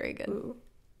It's very good.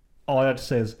 all I have to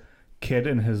say is, kid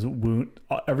and his wound.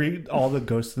 All the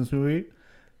ghosts in this movie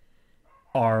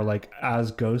are like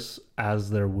as ghosts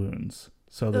as their wounds.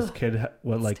 So this kid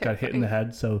got hit in the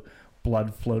head, so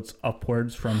blood floats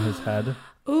upwards from his head.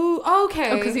 Ooh,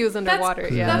 okay. Oh, because he was underwater.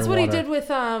 That's what he underwater. did with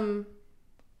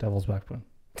Devil's Backbone.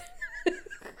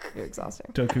 You're exhausting.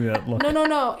 Don't give me that look.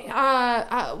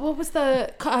 No. What was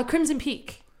the Crimson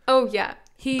Peak? Oh yeah.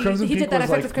 He Crimson did Peak that was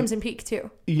effect like with Crimson Peak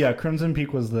too. Yeah, Crimson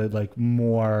Peak was the like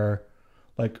more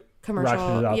like Commercial,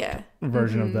 ratcheted up yeah.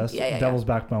 version of this. Yeah. Devil's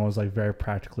Backbone was like very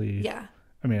practically. Yeah.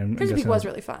 I mean, Crimson Peak was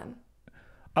really fun.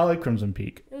 I like Crimson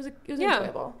Peak. It was Yeah.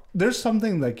 enjoyable. There's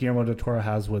something that Guillermo del Toro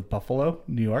has with Buffalo,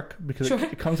 New York, because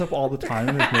it comes up all the time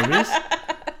in his movies,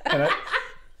 and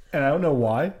I don't know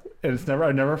why. And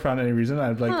I never found any reason.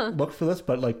 I'd like looked for this,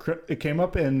 but like it came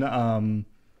up in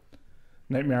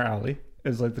Nightmare Alley.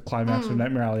 Is like the climax of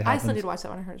Nightmare Alley. I still need to watch that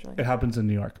one. I heard it's really It happens in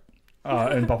New York,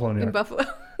 in Buffalo, New York. In Buffalo.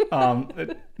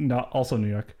 Not also New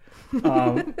York,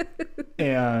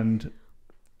 and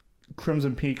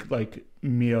Crimson Peak, like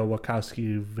Mia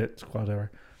Wachowski,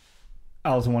 whatever.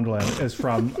 Alice in Wonderland is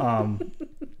from.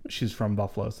 She's from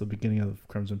Buffalo. So the beginning of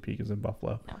Crimson Peak is in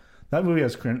Buffalo. Yeah. That movie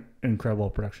has incredible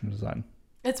production design.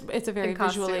 It's a very In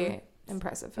costume. visually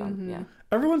impressive film. Yeah.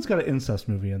 Everyone's got an incest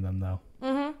movie in them, though.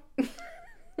 I mean,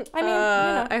 you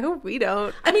know. I hope we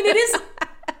don't. I mean, it is.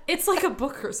 It's like a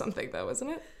book or something, though, isn't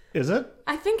it? Is it?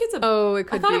 I think it's a. Oh, it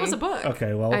could I thought be. it was a book.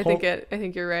 Okay, well, I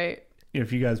think you're right.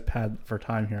 if you guys pad for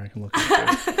time here, I can look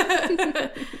into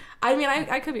it. I mean,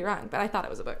 I could be wrong, but I thought it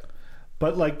was a book.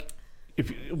 But like,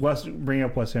 if bringing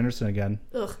up Wes Anderson again,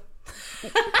 Ugh.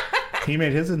 he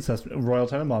made his incest Royal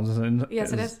Tenenbaums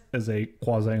Yes, it is a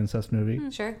quasi incest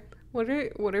movie. Sure. What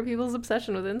are people's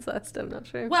obsession with incest? I'm not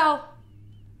sure. Well,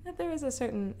 there is a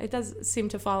certain. It does seem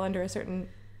to fall under a certain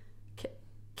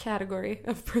category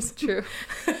of person. True.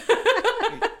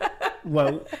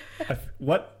 Well,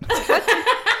 what?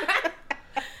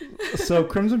 So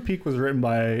Crimson Peak was written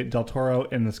by Del Toro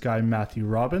and this guy Matthew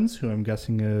Robbins, who I'm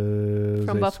guessing is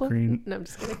From Buffalo? screen. No, I'm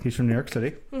just kidding. He's from New York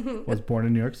City. Was born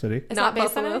in New York City. It's Not not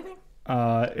based Buffalo?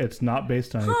 on anything. It's not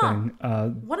based on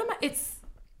anything. What am I?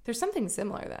 There's something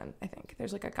similar then. I think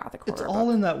there's like a gothic horror. It's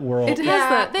all in that world, It has Yeah,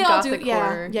 that they all do. gothic Yeah,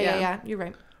 horror. yeah. You're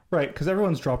right. right? Because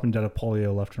everyone's dropping dead of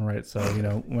polio left and right, so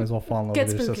might as well fall in love Get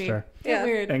with your spooky. sister Get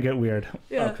weird. and get weird.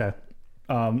 Yeah. Okay.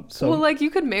 So Well, like you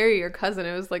could marry your cousin.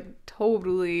 It was like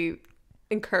totally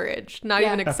encouraged, not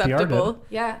Yeah. even FDR acceptable. did.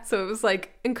 Yeah. So it was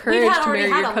like We encouraged had to already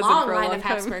marry your had a cousin long for a line long of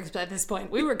time. Habsburgs, but at this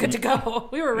point, we were good to go.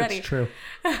 We were ready. it's true.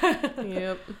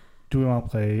 Yep. Do we want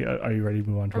to play? Are you ready to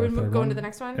move on to Are our we third going one? to the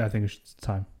next one? Yeah, I think it's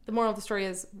time. The moral of the story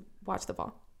is watch The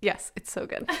Fall. Yes, it's so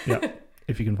good. Yeah,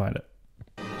 if you can find it.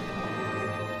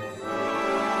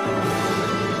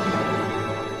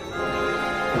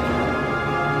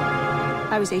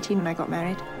 I was 18 when I got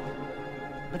married.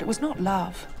 But it was not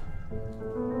love.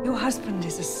 Your husband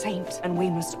is a saint, and we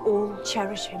must all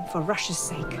cherish him for Russia's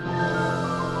sake.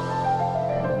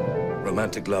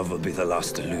 Romantic love will be the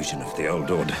last illusion of the old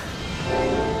order.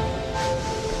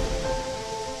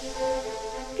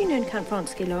 known Count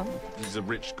Vronsky long? He's a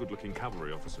rich, good-looking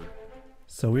cavalry officer.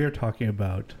 So we are talking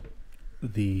about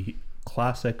the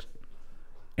classic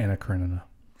Anna Karenina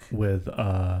with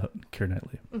Keira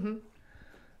Knightley. Mm-hmm.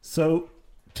 So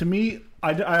to me,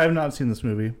 I have not seen this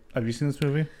movie. Have you seen this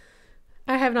movie?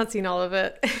 I have not seen all of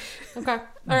it. Okay. All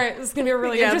right. This is going to be a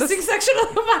really interesting section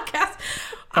of the podcast.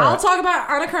 I'll talk about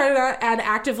Anna Karenina and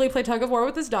actively play tug of war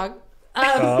with this dog.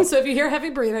 So if you hear heavy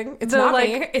breathing, it's not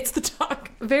me. It's the dog.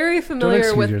 Very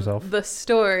familiar with yourself. the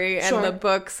story and the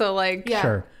book. So like, Yeah.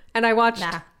 Sure. and I watched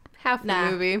half the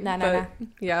movie.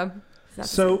 Yeah.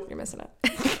 So you're missing it.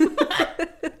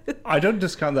 I don't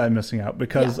discount that I'm missing out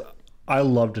because I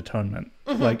loved Atonement.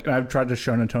 Mm-hmm. Like, and I've tried to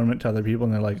show Atonement to other people,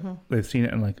 and they're like, they've seen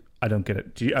it, and like, I don't get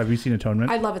it. Have you seen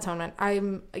Atonement? I love Atonement.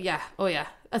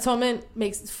 Atonement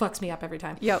fucks me up every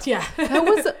time. Yep. Yeah. That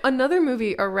was another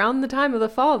movie around the time of the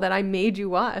fall that I made you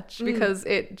watch because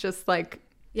it just like.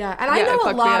 Yeah. And I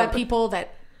know a lot of people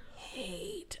that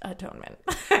hate Atonement.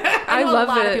 I know love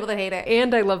a lot it. of people that hate it.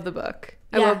 And I love the book.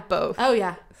 I Yeah. love both. Oh,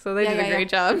 yeah. So they did a great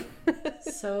job.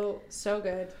 So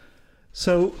good.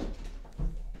 So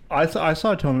I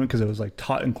saw Atonement because it was like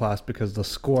taught in class because the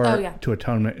score to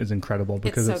Atonement is incredible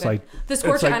because it's, so like the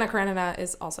score to like, Anna Karenina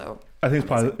is also I think it's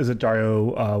probably, is it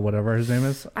Dario whatever his name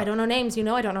is? I don't know names. You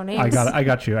know I don't know names. I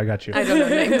got you. I don't know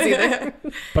names either.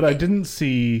 But I didn't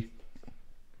see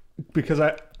because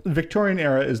Victorian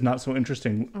era is not so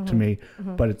interesting to me,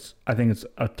 but I think it's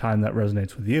a time that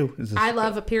resonates with you. I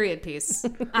love a period piece.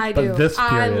 I do. This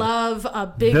period, I love a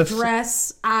big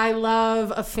dress. I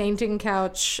love a fainting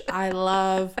couch. I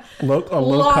love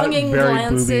longing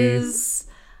glances.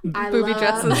 Booby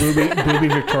dresses. Booby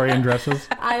Victorian dresses.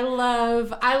 I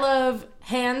love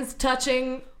hands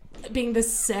touching being the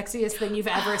sexiest thing you've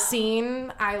ever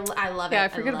seen. I love it. Yeah, I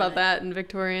forget about that and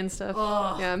Victorian stuff.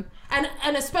 Oh. Yeah.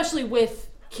 And especially with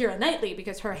Keira Knightley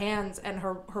because her hands and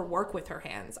her work with her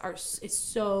hands is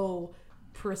so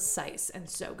precise and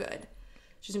so good.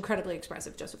 She's incredibly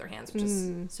expressive just with her hands, which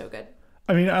is so good.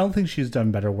 I mean, I don't think she's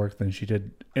done better work than she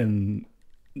did in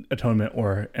Atonement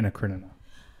or Anna Karenina.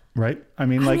 Right? I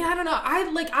mean, I don't know.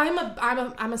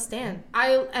 I'm a stan.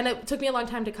 And it took me a long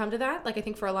time to come to that. Like I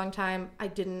think for a long time I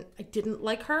didn't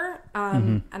like her.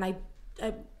 And I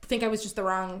think I was just the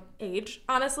wrong age,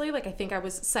 honestly. Like I think I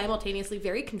was simultaneously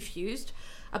very confused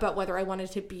about whether I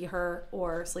wanted to be her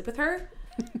or sleep with her.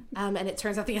 And it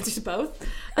turns out the answer is both.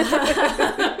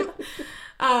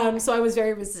 So I was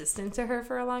very resistant to her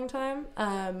for a long time.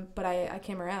 But I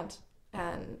came around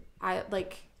and I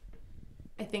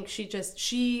think she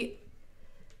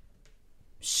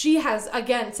has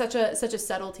again such a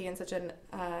subtlety and such an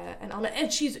element,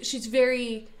 and she's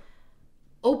very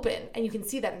open, and you can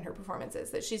see that in her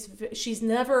performances that she's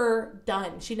never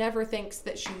done. She never thinks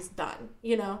that she's done,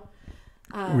 you know.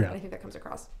 And I think that comes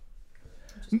across.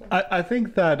 I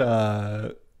think that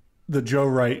the Joe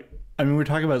Wright. I mean, we're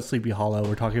talking about Sleepy Hollow.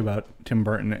 We're talking about Tim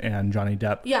Burton and Johnny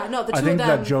Depp. Yeah, no, the two I think of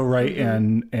them, that Joe Wright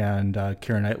and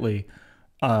Keira Knightley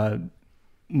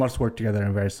must work together in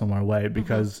a very similar way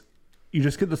because you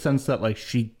just get the sense that like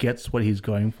she gets what he's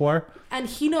going for, and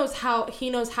he knows how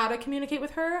to communicate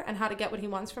with her and how to get what he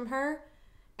wants from her,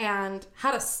 and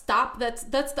how to stop. That's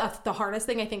the hardest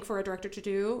thing I think for a director to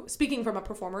do. Speaking from a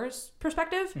performer's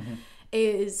perspective,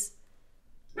 is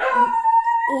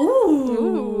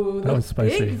ooh, that was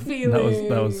spicy.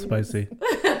 That was spicy.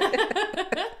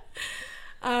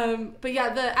 But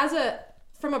yeah,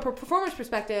 from a performer's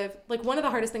perspective, like one of the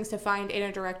hardest things to find in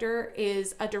a director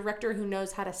is a director who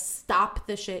knows how to stop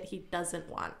the shit he doesn't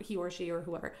want, he or she or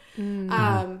whoever.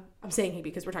 I'm saying he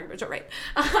because we're talking about Joe Wright.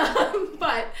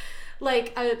 But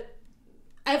like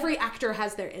every actor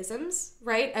has their isms,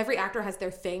 right? Every actor has their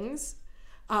things.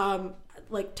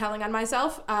 Like telling on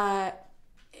myself,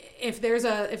 if there's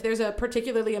a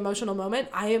particularly emotional moment,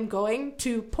 I am going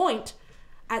to point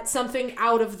at something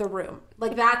out of the room.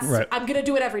 Like that's, right. I'm going to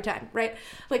do it every time, right?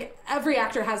 Like every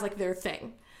actor has like their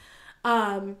thing.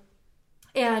 And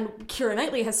Keira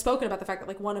Knightley has spoken about the fact that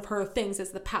like one of her things is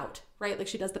the pout, right? Like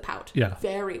she does the pout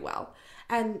very well.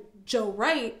 And Joe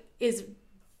Wright is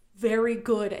very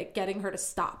good at getting her to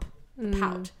stop the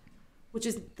pout,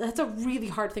 that's a really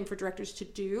hard thing for directors to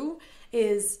do,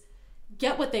 is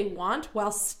get what they want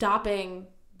while stopping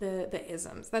the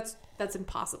isms. That's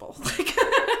impossible. Like,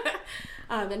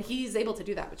 and he's able to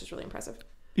do that, which is really impressive.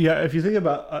 Yeah, if you think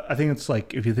about, I think it's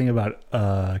like if you think about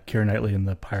Keira Knightley in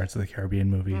the Pirates of the Caribbean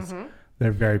movies,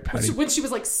 they're very pouty. When she was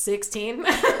like 16,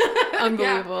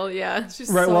 unbelievable. Yeah.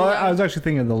 She's right. So well, young. I was actually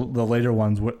thinking the later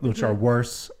ones, which are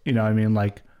worse. You know, I mean,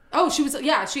 like. Oh, she was.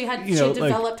 Yeah, she had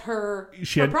developed her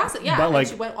process. Yeah, but like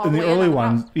she went all in the way early in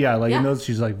ones, in those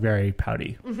she's like very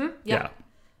pouty. Yep.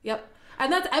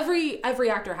 And that's every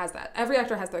actor has that. Every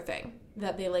actor has their thing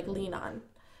that they like lean on.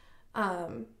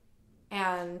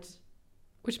 And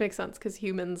which makes sense because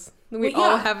humans, we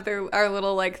all have our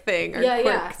little like thing, our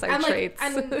quirks, our and, traits.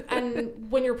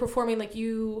 And when you're performing, like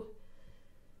you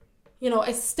know,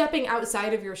 stepping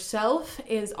outside of yourself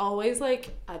is always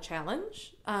like a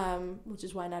challenge, which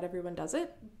is why not everyone does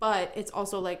it. But it's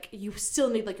also like you still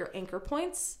need like your anchor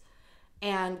points,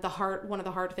 and one of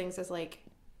the hard things is like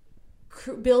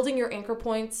building your anchor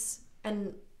points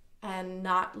and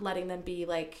not letting them be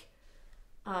like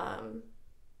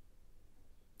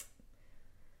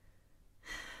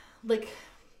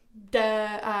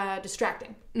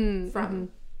distracting from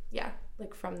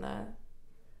like from the.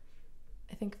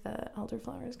 I think the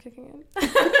elderflower is kicking in.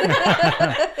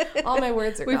 All my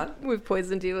words are gone. We've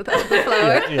poisoned you with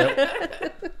elderflower.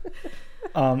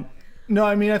 No,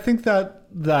 I mean, I think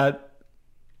that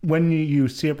when you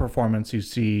see a performance, you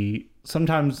see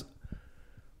sometimes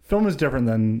film is different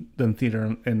than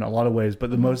theater in a lot of ways,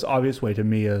 but the most obvious way to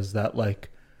me is that like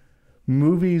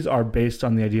movies are based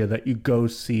on the idea that you go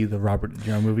see the Robert De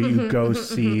Niro movie, you go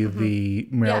see the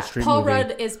Meryl Streep Paul movie.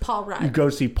 Rudd is Paul Rudd. You go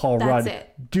see Paul Rudd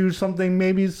do something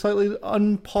maybe slightly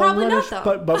un-Paul Ruddish,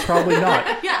 but probably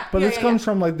not. But this comes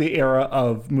from like the era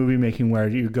of movie making where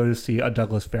you go to see a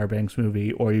Douglas Fairbanks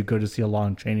movie or you go to see a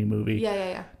Lon Chaney movie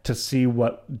to see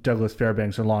what Douglas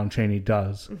Fairbanks or Lon Chaney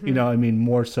does. You know, I mean,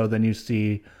 more so than you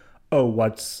see,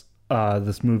 what's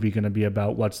this movie going to be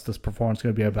about? What's this performance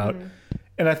going to be about?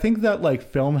 And I think that like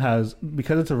film has,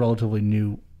 because it's a relatively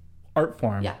new art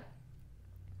form,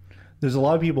 there's a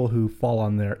lot of people who fall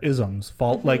on their isms.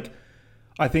 Like,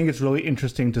 I think it's really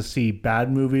interesting to see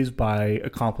bad movies by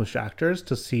accomplished actors,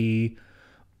 to see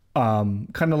kind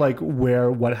of like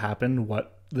what happened,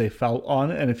 what they felt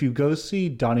on. And if you go see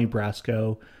Donnie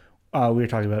Brasco, we were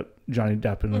talking about Johnny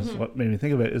Depp, and what made me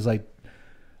think of it is like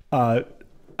Al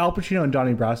Pacino and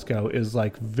Donnie Brasco is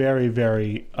like very,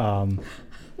 very...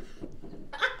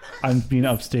 I'm being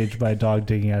upstaged by a dog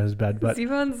digging at his bed, but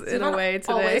Sivan's in a way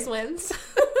today. Always wins.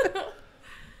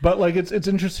 But like it's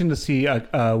interesting to see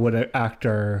what an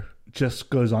actor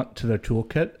just goes on to their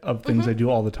toolkit of things they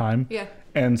do all the time. Yeah.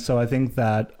 And so I think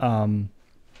that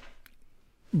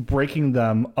breaking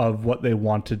them of what they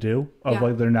want to do, of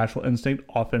like their natural instinct,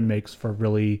 often makes for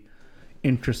really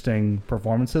interesting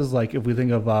performances. Like if we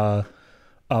think of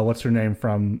what's her name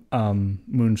from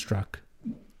Moonstruck.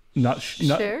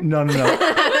 Cher? No.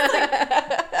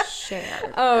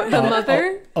 Cher. Oh, the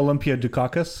mother? Olympia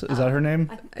Dukakis. Is that her name?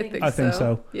 I think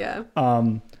so. Yeah.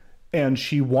 And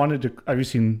she wanted to... Have you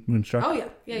seen Moonstruck? Oh,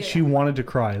 yeah. She wanted to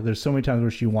cry. There's so many times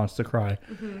where she wants to cry.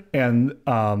 And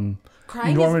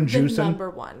crying Norman is the Jewison... number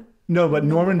one. No, but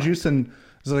Norman Jewison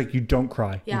is like, you don't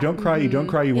cry. Yeah. You don't cry, you don't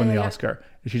cry, you win the Oscar.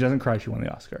 If she doesn't cry, she won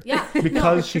the Oscar. Yeah.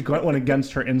 Because she went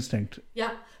against her instinct.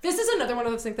 Yeah. This is another one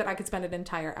of those things that I could spend an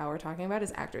entire hour talking about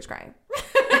is actors crying.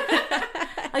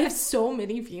 I have so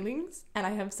many feelings and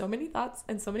I have so many thoughts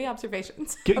and so many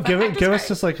observations. Give us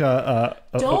just like a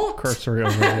cursory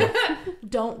overview.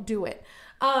 Don't do it.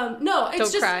 No,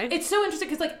 it's cry. It's so interesting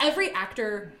because like every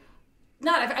actor,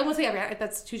 I won't say every actor,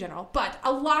 that's too general, but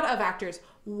a lot of actors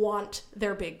want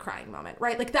their big crying moment,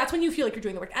 right? Like that's when you feel like you're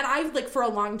doing the work. And I like for a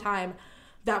long time,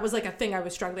 that was like a thing I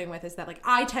was struggling with is that like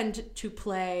I tend to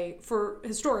play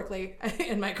historically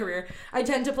in my career, I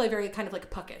tend to play very kind of like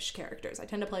puckish characters. I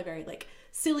tend to play very like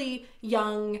silly,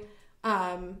 young,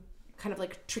 kind of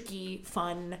like tricky,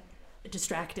 fun,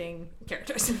 distracting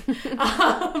characters,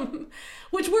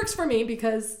 which works for me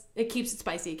because it keeps it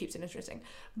spicy, it keeps it interesting.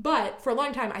 But for a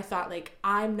long time, I thought like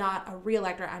I'm not a real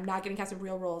actor. I'm not getting cast in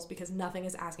real roles because nothing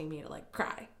is asking me to like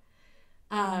cry.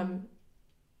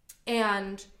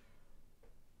 And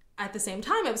at the same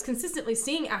time, I was consistently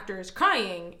seeing actors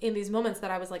crying in these moments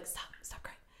that I was like, stop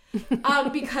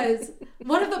crying. Because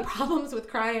one of the problems with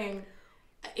crying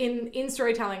in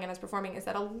storytelling and as performing is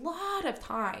that a lot of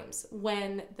times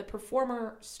when the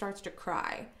performer starts to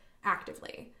cry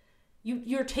actively,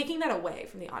 you're taking that away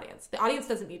from the audience. The audience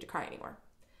doesn't need to cry anymore.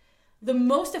 The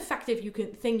most effective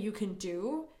thing you can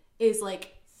do is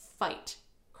like fight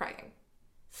crying.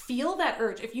 Feel that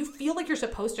urge. If you feel like you're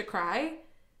supposed to cry,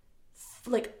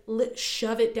 like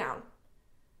shove it down.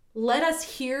 Let us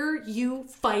hear you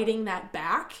fighting that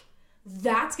back.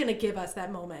 That's going to give us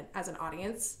that moment as an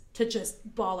audience to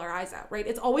just bawl our eyes out, right?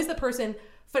 It's always the person,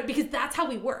 because that's how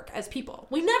we work as people.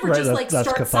 We never just like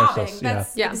start sobbing.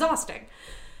 That's exhausting.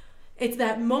 It's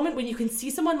that moment when you can see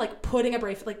someone like putting a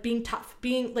brave, like being tough,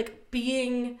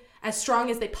 being as strong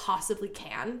as they possibly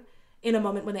can in a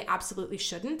moment when they absolutely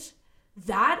shouldn't.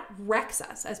 That wrecks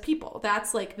us as people.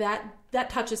 That's like that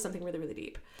touches something really, really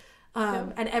deep.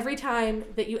 And every time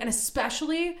that and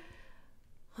especially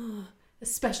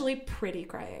Especially pretty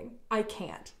crying. I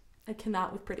cannot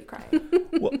with pretty crying.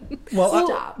 Well,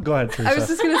 Stop. Go ahead, Teresa. I was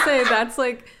just gonna say that's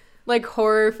like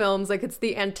horror films, like it's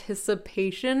the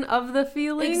anticipation of the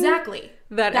feeling Exactly.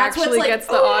 that That's what's actually like, gets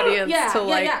the audience to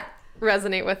yeah.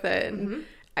 resonate with it.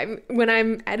 When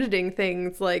I'm editing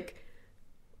things, like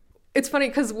it's funny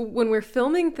because when we're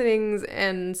filming things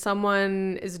and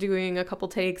someone is doing a couple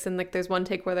takes and like there's one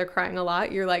take where they're crying a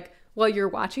lot, you're like, while you're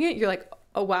watching it, you're like,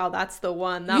 oh wow, that's the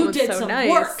one. That was so nice.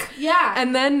 Work. Yeah.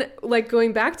 And then like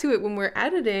going back to it when we're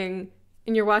editing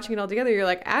and you're watching it all together, you're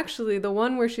like, actually the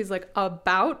one where she's like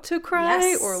about to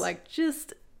cry or like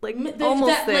just like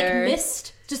almost there. Like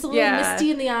mist, just a little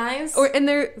misty in the eyes.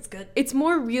 It's good. It's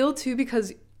more real too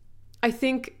because I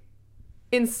think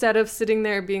instead of sitting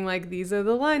there being like, these are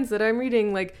the lines that I'm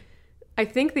reading, like I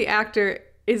think the actor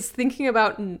is thinking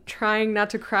about trying not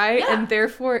to cry and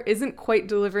therefore isn't quite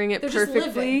delivering it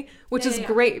perfectly, which is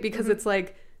great because it's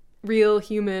like real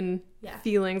human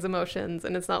feelings, emotions,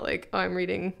 and it's not like, oh, I'm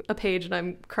reading a page and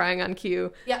I'm crying on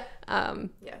cue.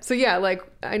 So yeah, like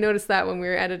I noticed that when we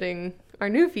were editing our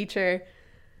new feature,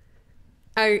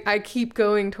 I keep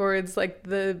going towards like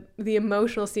the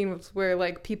emotional scenes where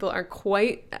like people aren't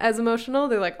quite as emotional,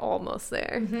 they're like almost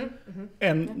there.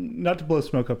 And not to blow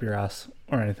smoke up your ass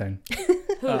or anything.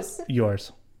 Whose?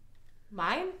 Yours.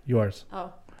 Mine? Yours.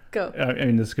 Oh. Go. I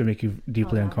mean, this is gonna make you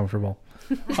deeply uncomfortable.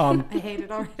 I hate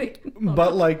it already.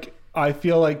 But like, I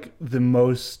feel like the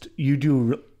most you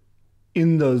do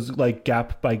in those like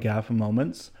gap by gap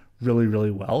moments really,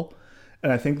 really well.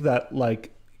 And I think that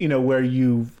like, you know, where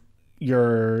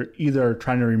you're either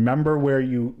trying to remember where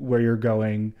you're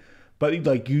going, but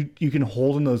like you can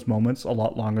hold in those moments a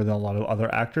lot longer than a lot of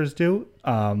other actors do.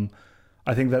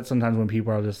 I think that sometimes when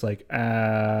people are just like,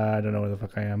 I don't know where the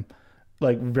fuck I am,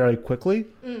 like very quickly,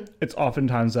 it's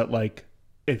oftentimes that like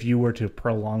if you were to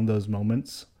prolong those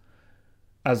moments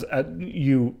as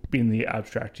you being the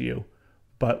abstract you,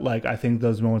 but like I think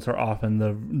those moments are often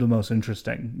the most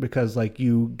interesting because like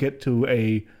you get to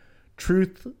a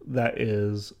truth that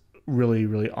is really,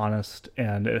 really honest,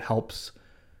 and it helps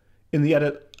in the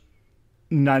edit.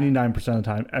 99% of the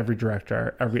time, every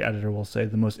director, every editor will say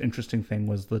the most interesting thing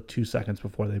was the 2 seconds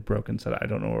before they broke and said, I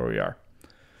don't know where we are.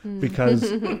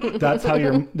 Because that's how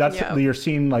you're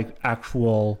seeing like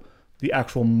the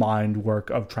actual mind work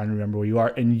of trying to remember where you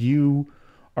are. And you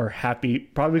are happy,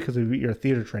 probably because of your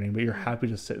theater training, but you're happy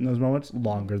to sit in those moments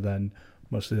longer than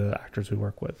most of the other actors we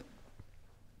work with.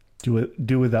 Do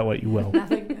with that what you will.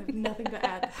 Nothing to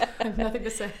add. I have nothing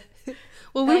to say.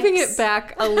 Well, moving it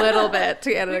back a little bit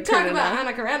to Anna Karenina. Talk about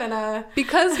Anna Karenina.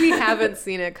 Because we haven't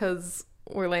seen it because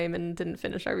we're lame and didn't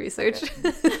finish our research.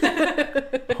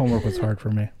 Homework was hard for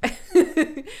me.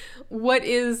 What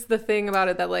is the thing about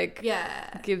it that like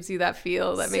gives you that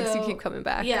feel that makes you keep coming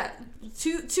back? Yeah.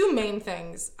 Two main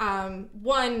things.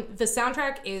 One, the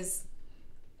soundtrack is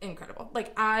incredible.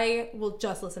 Like I will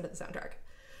just listen to the soundtrack.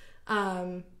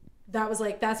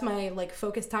 That's my like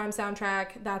focus time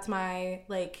soundtrack. That's my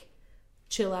like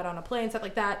chill out on a plane, stuff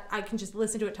like that. I can just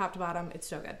listen to it top to bottom. It's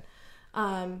so good.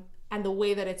 And the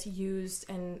way that it's used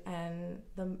and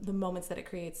the moments that it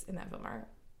creates in that film are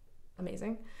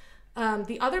amazing.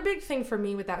 The other big thing for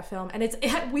me with that film, and it's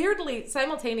weirdly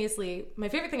simultaneously my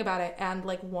favorite thing about it and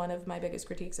like one of my biggest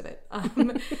critiques of it,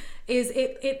 is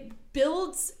it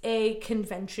builds a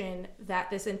convention that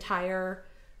this entire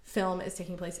film is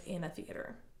taking place in a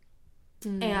theater.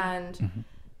 And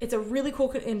it's a really cool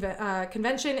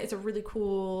convention. It's a really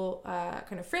cool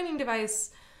kind of framing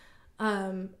device.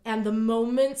 And the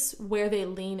moments where they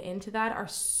lean into that are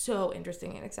so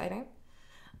interesting and exciting.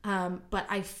 But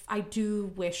I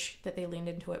do wish that they leaned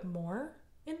into it more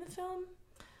in the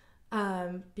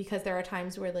film. Because there are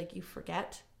times where like you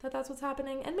forget that that's what's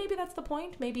happening. And maybe that's the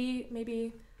point.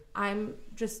 Maybe I'm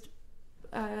just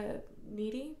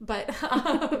needy, but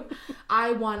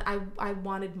I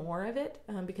wanted more of it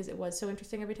because it was so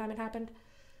interesting every time it happened.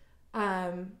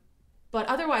 But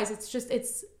otherwise,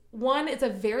 it's a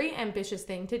very ambitious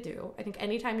thing to do. I think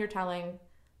anytime you're telling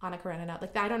Anna Karenina,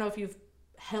 like I don't know if you've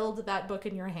held that book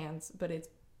in your hands, but it's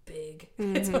big.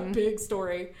 It's a big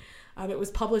story. It was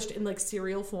published in like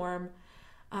serial form.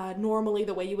 Normally,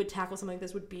 the way you would tackle something like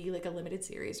this would be like a limited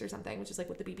series or something, which is like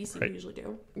what the BBC would usually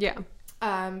do. Yeah.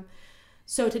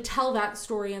 So to tell that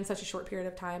story in such a short period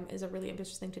of time is a really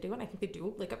ambitious thing to do, and I think they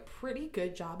do like a pretty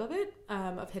good job of it,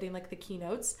 of hitting like the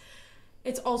keynotes.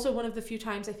 It's also one of the few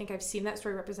times I think I've seen that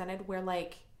story represented where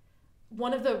like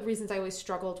one of the reasons I always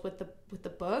struggled with the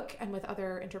book and with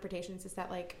other interpretations is that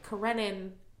like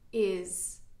Karenin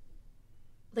is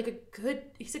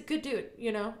he's a good dude,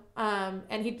 you know?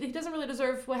 And he doesn't really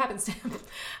deserve what happens to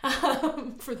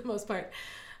him, for the most part.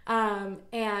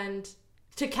 And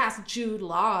to cast Jude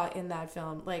Law in that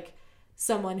film, like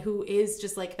someone who is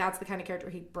just like, that's the kind of character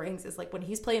he brings, is like when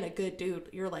he's playing a good dude,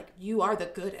 you're like, you are the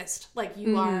goodest. Like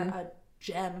you are a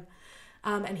gem.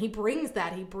 And he brings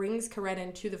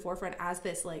Karenin to the forefront as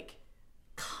this like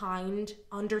kind,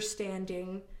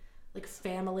 understanding, like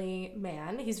family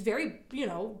man. He's very, you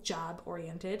know, job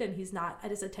oriented, and he's not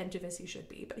as attentive as he should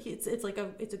be, but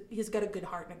he's got a good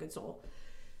heart and a good soul.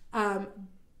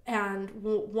 And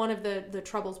one of the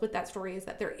troubles with that story is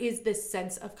that there is this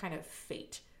sense of kind of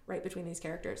fate, right, between these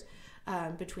characters,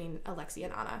 between Alexei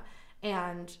and Anna,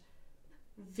 and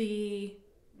the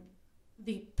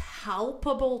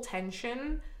palpable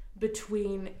tension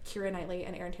between Keira Knightley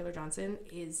and Aaron Taylor Johnson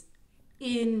is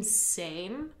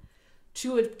insane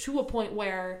to a point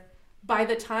where by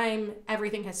the time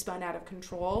everything has spun out of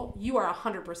control, you are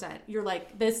 100%. You're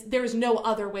like, there's no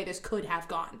other way this could have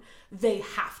gone. They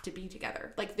have to be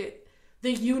together. Like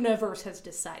the universe has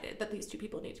decided that these two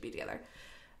people need to be together.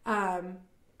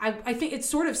 I think it's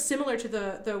sort of similar to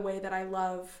the way that I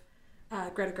love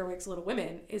Greta Gerwig's Little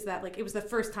Women, is that like it was the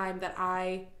first time that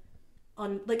I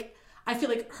feel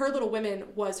like her Little Women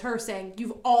was her saying,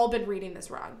 you've all been reading this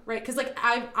wrong, right? Because like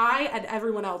I and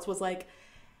everyone else was like,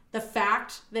 the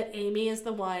fact that Amy is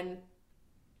the one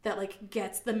that like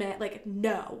gets the man, like,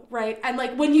 no, right? And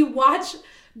like when you watch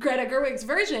Greta Gerwig's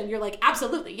version, you're like,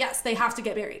 absolutely, yes, they have to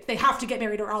get married. They have to get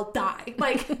married or I'll die.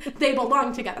 Like they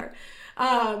belong together.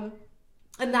 And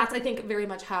that's, I think, very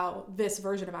much how this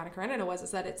version of Anna Karenina was,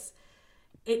 is that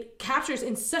it captures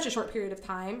in such a short period of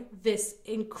time this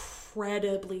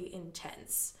incredibly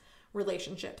intense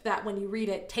relationship that when you read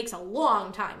it takes a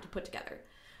long time to put together.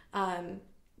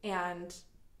 And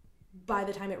by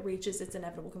the time it reaches its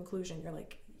inevitable conclusion, you're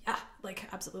like, yeah, like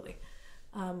absolutely.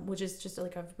 Which is just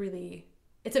like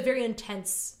it's a very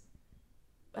intense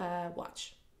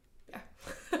watch. Yeah.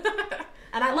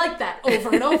 And I like that over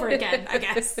and over again, I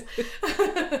guess.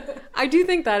 I do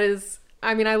think that is,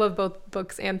 I mean, I love both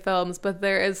books and films, but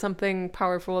there is something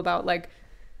powerful about like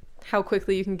how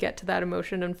quickly you can get to that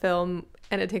emotion in film,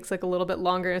 and it takes like a little bit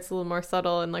longer and it's a little more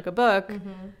subtle in like a book.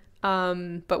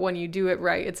 But when you do it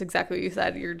right, it's exactly what you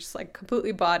said. You're just like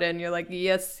completely bought in. You're like,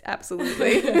 yes,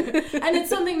 absolutely. And it's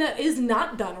something that is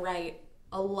not done right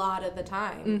a lot of the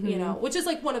time, you know, which is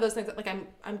like one of those things that like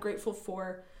I'm grateful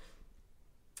for.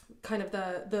 Kind of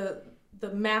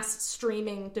the mass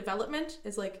streaming development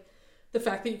is like the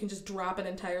fact that you can just drop an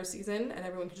entire season and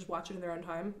everyone can just watch it in their own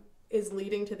time is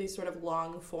leading to these sort of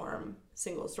long form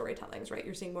single storytellings, right?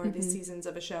 You're seeing more of these seasons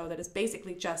of a show that is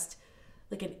basically just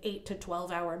like an 8 to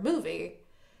 12 hour movie.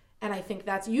 And I think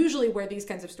that's usually where these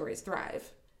kinds of stories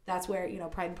thrive. That's where, you know,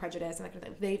 Pride and Prejudice and that kind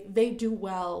of thing, they do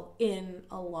well in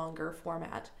a longer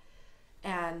format.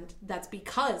 And that's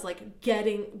because like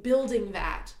building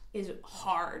that is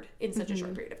hard in such a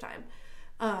short period of time.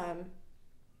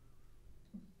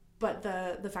 But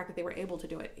the fact that they were able to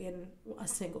do it in a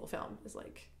single film is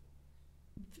like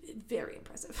very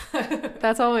impressive.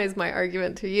 That's always my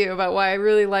argument to you about why I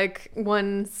really like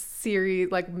one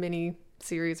series, like mini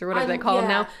series or whatever they call them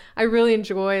now. I really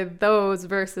enjoy those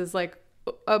versus like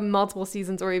multiple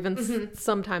seasons or even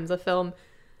sometimes a film,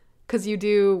 because you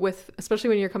do with, especially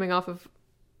when you're coming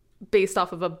based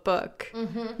off of a book,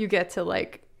 you get to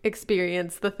like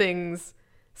experience the things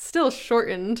still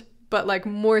shortened but like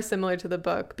more similar to the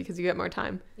book because you get more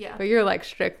time. Yeah, but you're like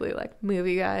strictly like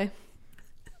movie guy.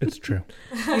 It's true.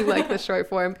 You like the short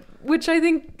form, which I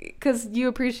think because you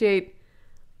appreciate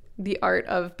the art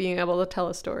of being able to tell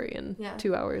a story in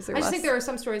 2 hours or less. I just think there are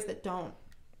some stories that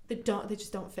they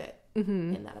just don't fit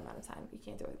in that amount of time. You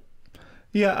can't do it.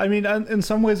 Yeah, I mean, in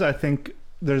some ways, I think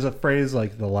there's a phrase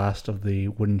like the last of the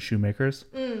wooden shoemakers.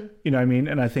 You know what I mean?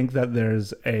 And I think that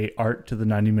there's a art to the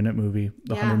 90-minute movie,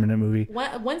 the 100-minute movie.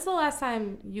 When's the last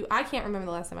time I can't remember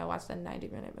the last time I watched a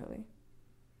 90-minute movie.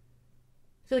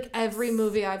 I feel like every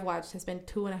movie I've watched has been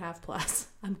 2.5 plus.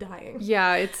 I'm dying.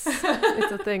 Yeah, it's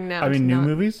a thing now. I mean, new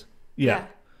movies? Yeah.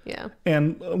 Yeah.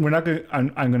 And we're not going.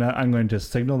 I'm going to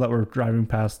signal that we're driving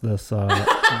past this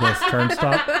this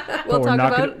turnstile, but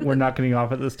we're not getting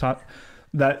off at this time.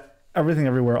 That Everything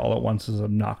Everywhere All at Once is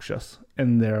obnoxious,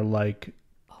 and they're like,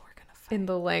 we're gonna fight. in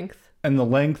the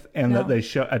length, and that they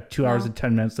show at 2 hours and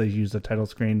 10 minutes they use the title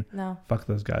screen. No, fuck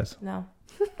those guys. No,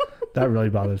 that really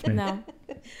bothers me. No.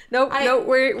 Nope.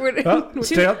 We're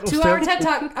 2 hour TED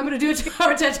Talk. I'm gonna do a 2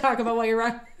 hour TED Talk about why you're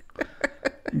wrong.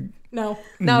 No,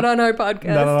 not on our podcast.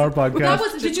 Not on our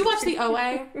podcast. Did you watch the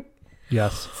OA?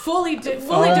 Yes. Fully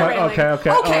derailing. Okay.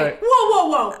 Right.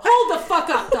 Whoa. Hold the fuck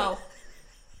up, though.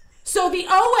 So the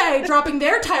OA dropping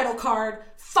their title card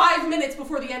 5 minutes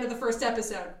before the end of the first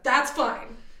episode. That's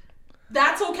fine.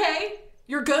 That's okay?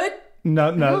 You're good? No.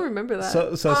 I don't remember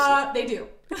that. They do.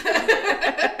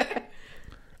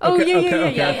 Oh,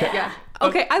 Okay, yeah.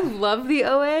 Okay, I love the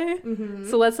OA,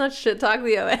 so let's not shit talk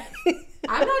the OA.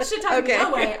 I'm not shit talking the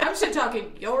OA. I'm shit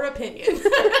talking your opinion.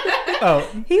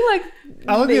 He like.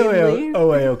 I like the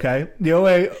OA. Okay, the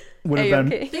OA would have been.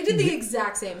 They did the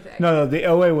exact same thing. No, the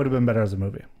OA would have been better as a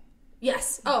movie.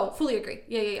 Yes. Oh, fully agree.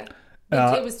 Yeah.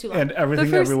 It was too long. And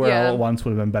Everything Everywhere All at Once would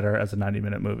have been better as a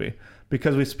 90-minute movie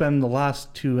because we spend the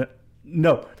last two.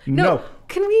 No.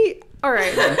 Can we? All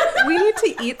right, we need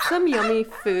to eat some yummy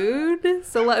food,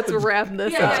 so let's wrap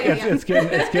this up. It's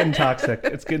getting toxic.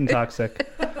 It's getting toxic.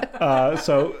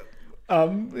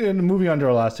 Moving on to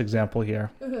our last example here.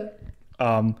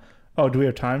 Do we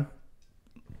have time?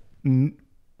 Can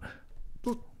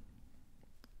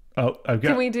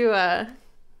we do a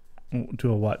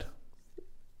what?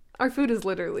 Our food is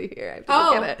literally here. I have to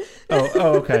look at it.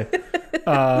 Okay.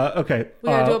 Okay. We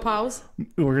gotta do a pause.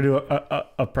 We're gonna do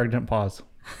a pregnant pause.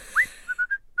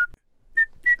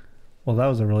 Well, that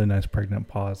was a really nice pregnant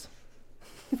pause.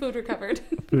 Food recovered.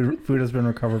 Food has been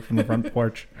recovered from the front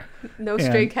porch. No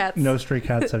stray cats. No stray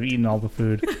cats have eaten all the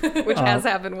food. Which has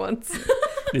happened once.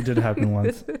 It did happen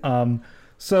once.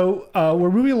 So we're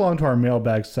moving along to our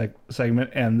mailbag segment,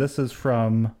 and this is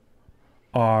from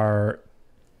our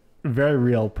very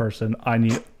real person,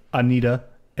 Anita, Anida,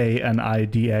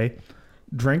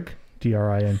 Drink,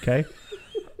 Drink.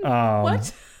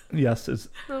 What? Yes. It's,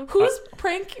 Who's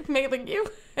prank mailing you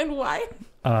and why?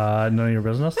 None of your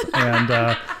business.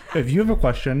 And if you have a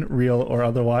question, real or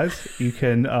otherwise, you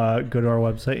can go to our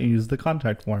website and use the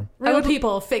contact form. Real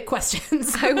people, fake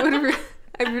questions. I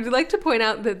would like to point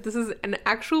out that this is an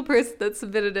actual person that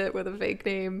submitted it with a fake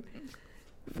name.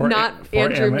 Not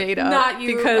Andrew made up. Not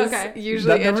you. Because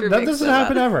usually Andrew makes that doesn't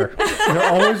happen ever.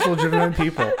 They're always legitimate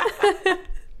people.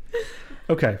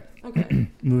 Okay.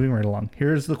 Moving right along.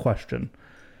 Here's the question.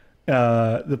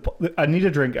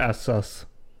 Anita Drink asks us,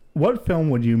 what film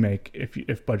would you make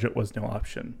if budget was no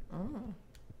option?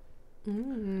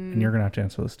 And you're going to have to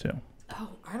answer this too. Oh,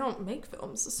 I don't make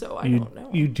films, so I don't know.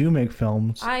 You do make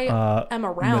films. I am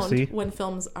around Missy. when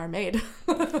films are made.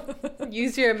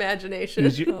 Use your imagination.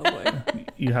 Oh boy.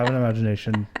 You have an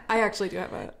imagination. I actually do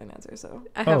have an answer, so.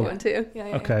 I have one too.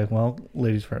 Yeah. Okay, well,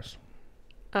 ladies first.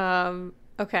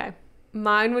 Okay.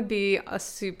 Mine would be a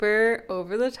super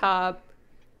over-the-top,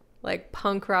 like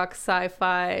punk rock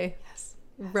sci-fi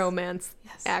romance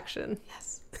action.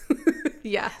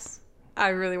 Yes. I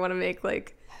really want to make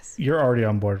like... You're already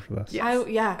on board for this. Yes.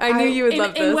 Yeah. I knew you would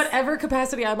love this. In whatever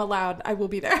capacity I'm allowed, I will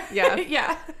be there. Yeah.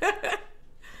 Yeah.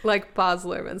 Like Baz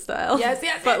Luhrmann style. Yes.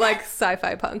 But like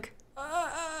sci-fi punk.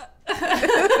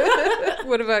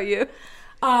 What about you?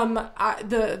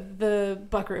 The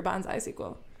Buckaroo Banzai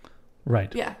sequel.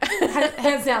 Right. Yeah.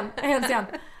 Hands down.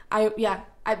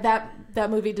 That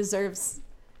movie deserves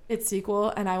its sequel,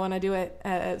 and I want to do it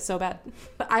so bad.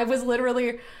 I was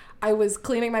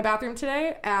cleaning my bathroom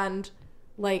today and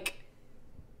like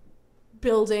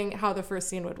building how the first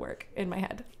scene would work in my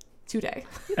head today.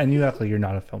 And you act like you're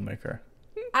not a filmmaker.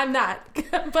 I'm not,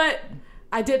 but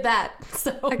I did that.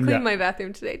 So I cleaned my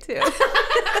bathroom today too.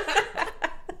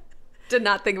 Did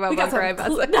not think about Buckaroo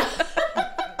Banzai.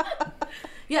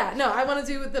 Yeah, no, I want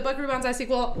to do the Buckaroo Banzai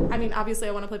sequel. I mean, obviously,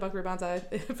 I want to play Buckaroo Banzai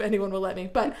if anyone will let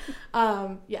me. But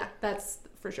yeah, that's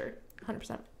for sure,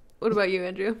 100%. What about you,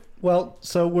 Andrew? Well,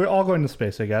 so we're all going to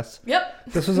space, I guess. Yep.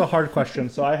 This was a hard question,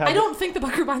 so I don't think the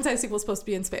Buckaroo Banzai sequel is supposed to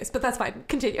be in space, but that's fine.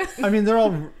 Continue. I mean, they're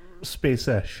all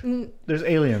space-ish. There's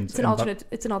aliens. It's an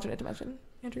alternate dimension,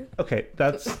 Andrew. Okay,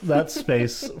 that's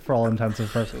space for all intents and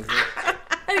purposes.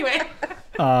 Anyway.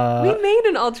 We made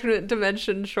an alternate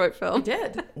dimension short film.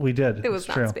 We did. It was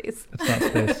not space. It's not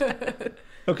space.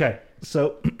 Okay,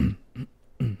 so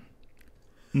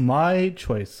my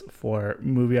choice for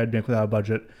movie I'd make without a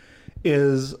budget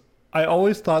is I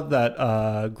always thought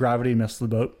that Gravity missed the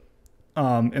boat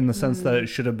in the sense that it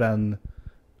should have been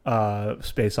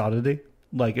Space Oddity.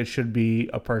 Like it should be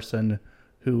a person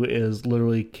who is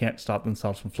literally can't stop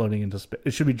themselves from floating into space.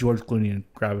 It should be George Clooney in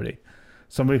Gravity.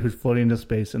 Somebody who's floating into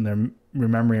space and they're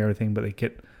remembering everything, but they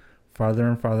get farther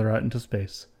and farther out into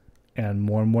space and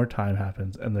more time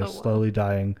happens and they're slowly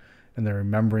dying and they're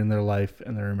remembering their life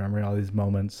and they're remembering all these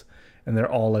moments and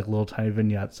they're all like little tiny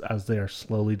vignettes as they are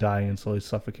slowly dying and slowly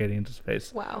suffocating into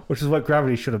space. Wow. Which is what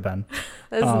Gravity should have been.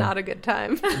 That's not a good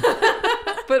time.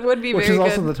 But would be which very is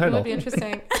also good. the title. It would be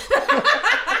interesting.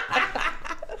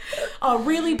 A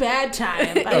really bad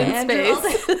time by In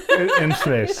space. In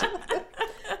space.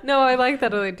 No, I like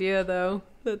that idea though.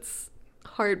 That's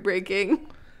heartbreaking,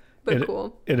 but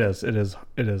cool. It is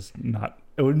not.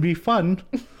 It would be fun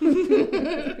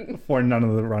for none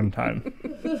of the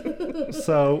runtime.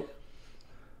 So,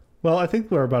 well, I think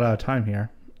we're about out of time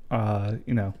here. I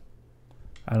don't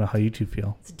know how you two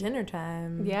feel. It's dinner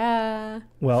time. Yeah.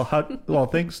 Well,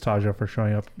 thanks, Tiaja, for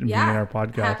showing up and being in our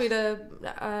podcast. Happy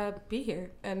to be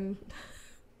here, and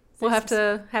we'll have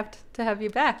to have you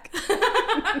back.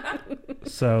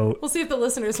 So we'll see if the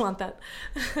listeners want that.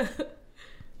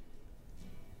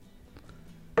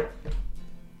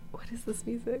 What is this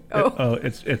music?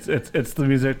 It's the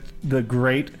music, the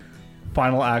great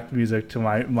final act music to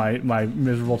my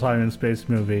miserable time in space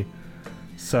movie.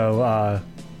 So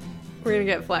we're gonna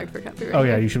get flagged for copyright. Oh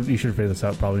yeah, you should fade this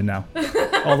out probably now.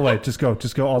 All the way, just go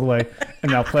all the way,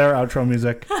 and now play our outro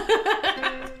music.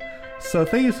 So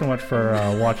thank you so much for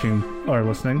watching or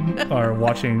listening or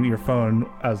watching your phone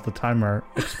as the timer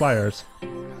expires.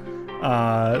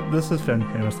 This has been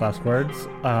Famous Last Words.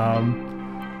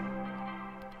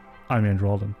 I'm Andrew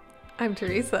Alden. I'm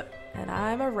Teresa. And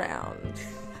I'm around.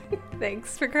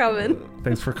 Thanks for coming.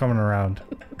 Thanks for coming around.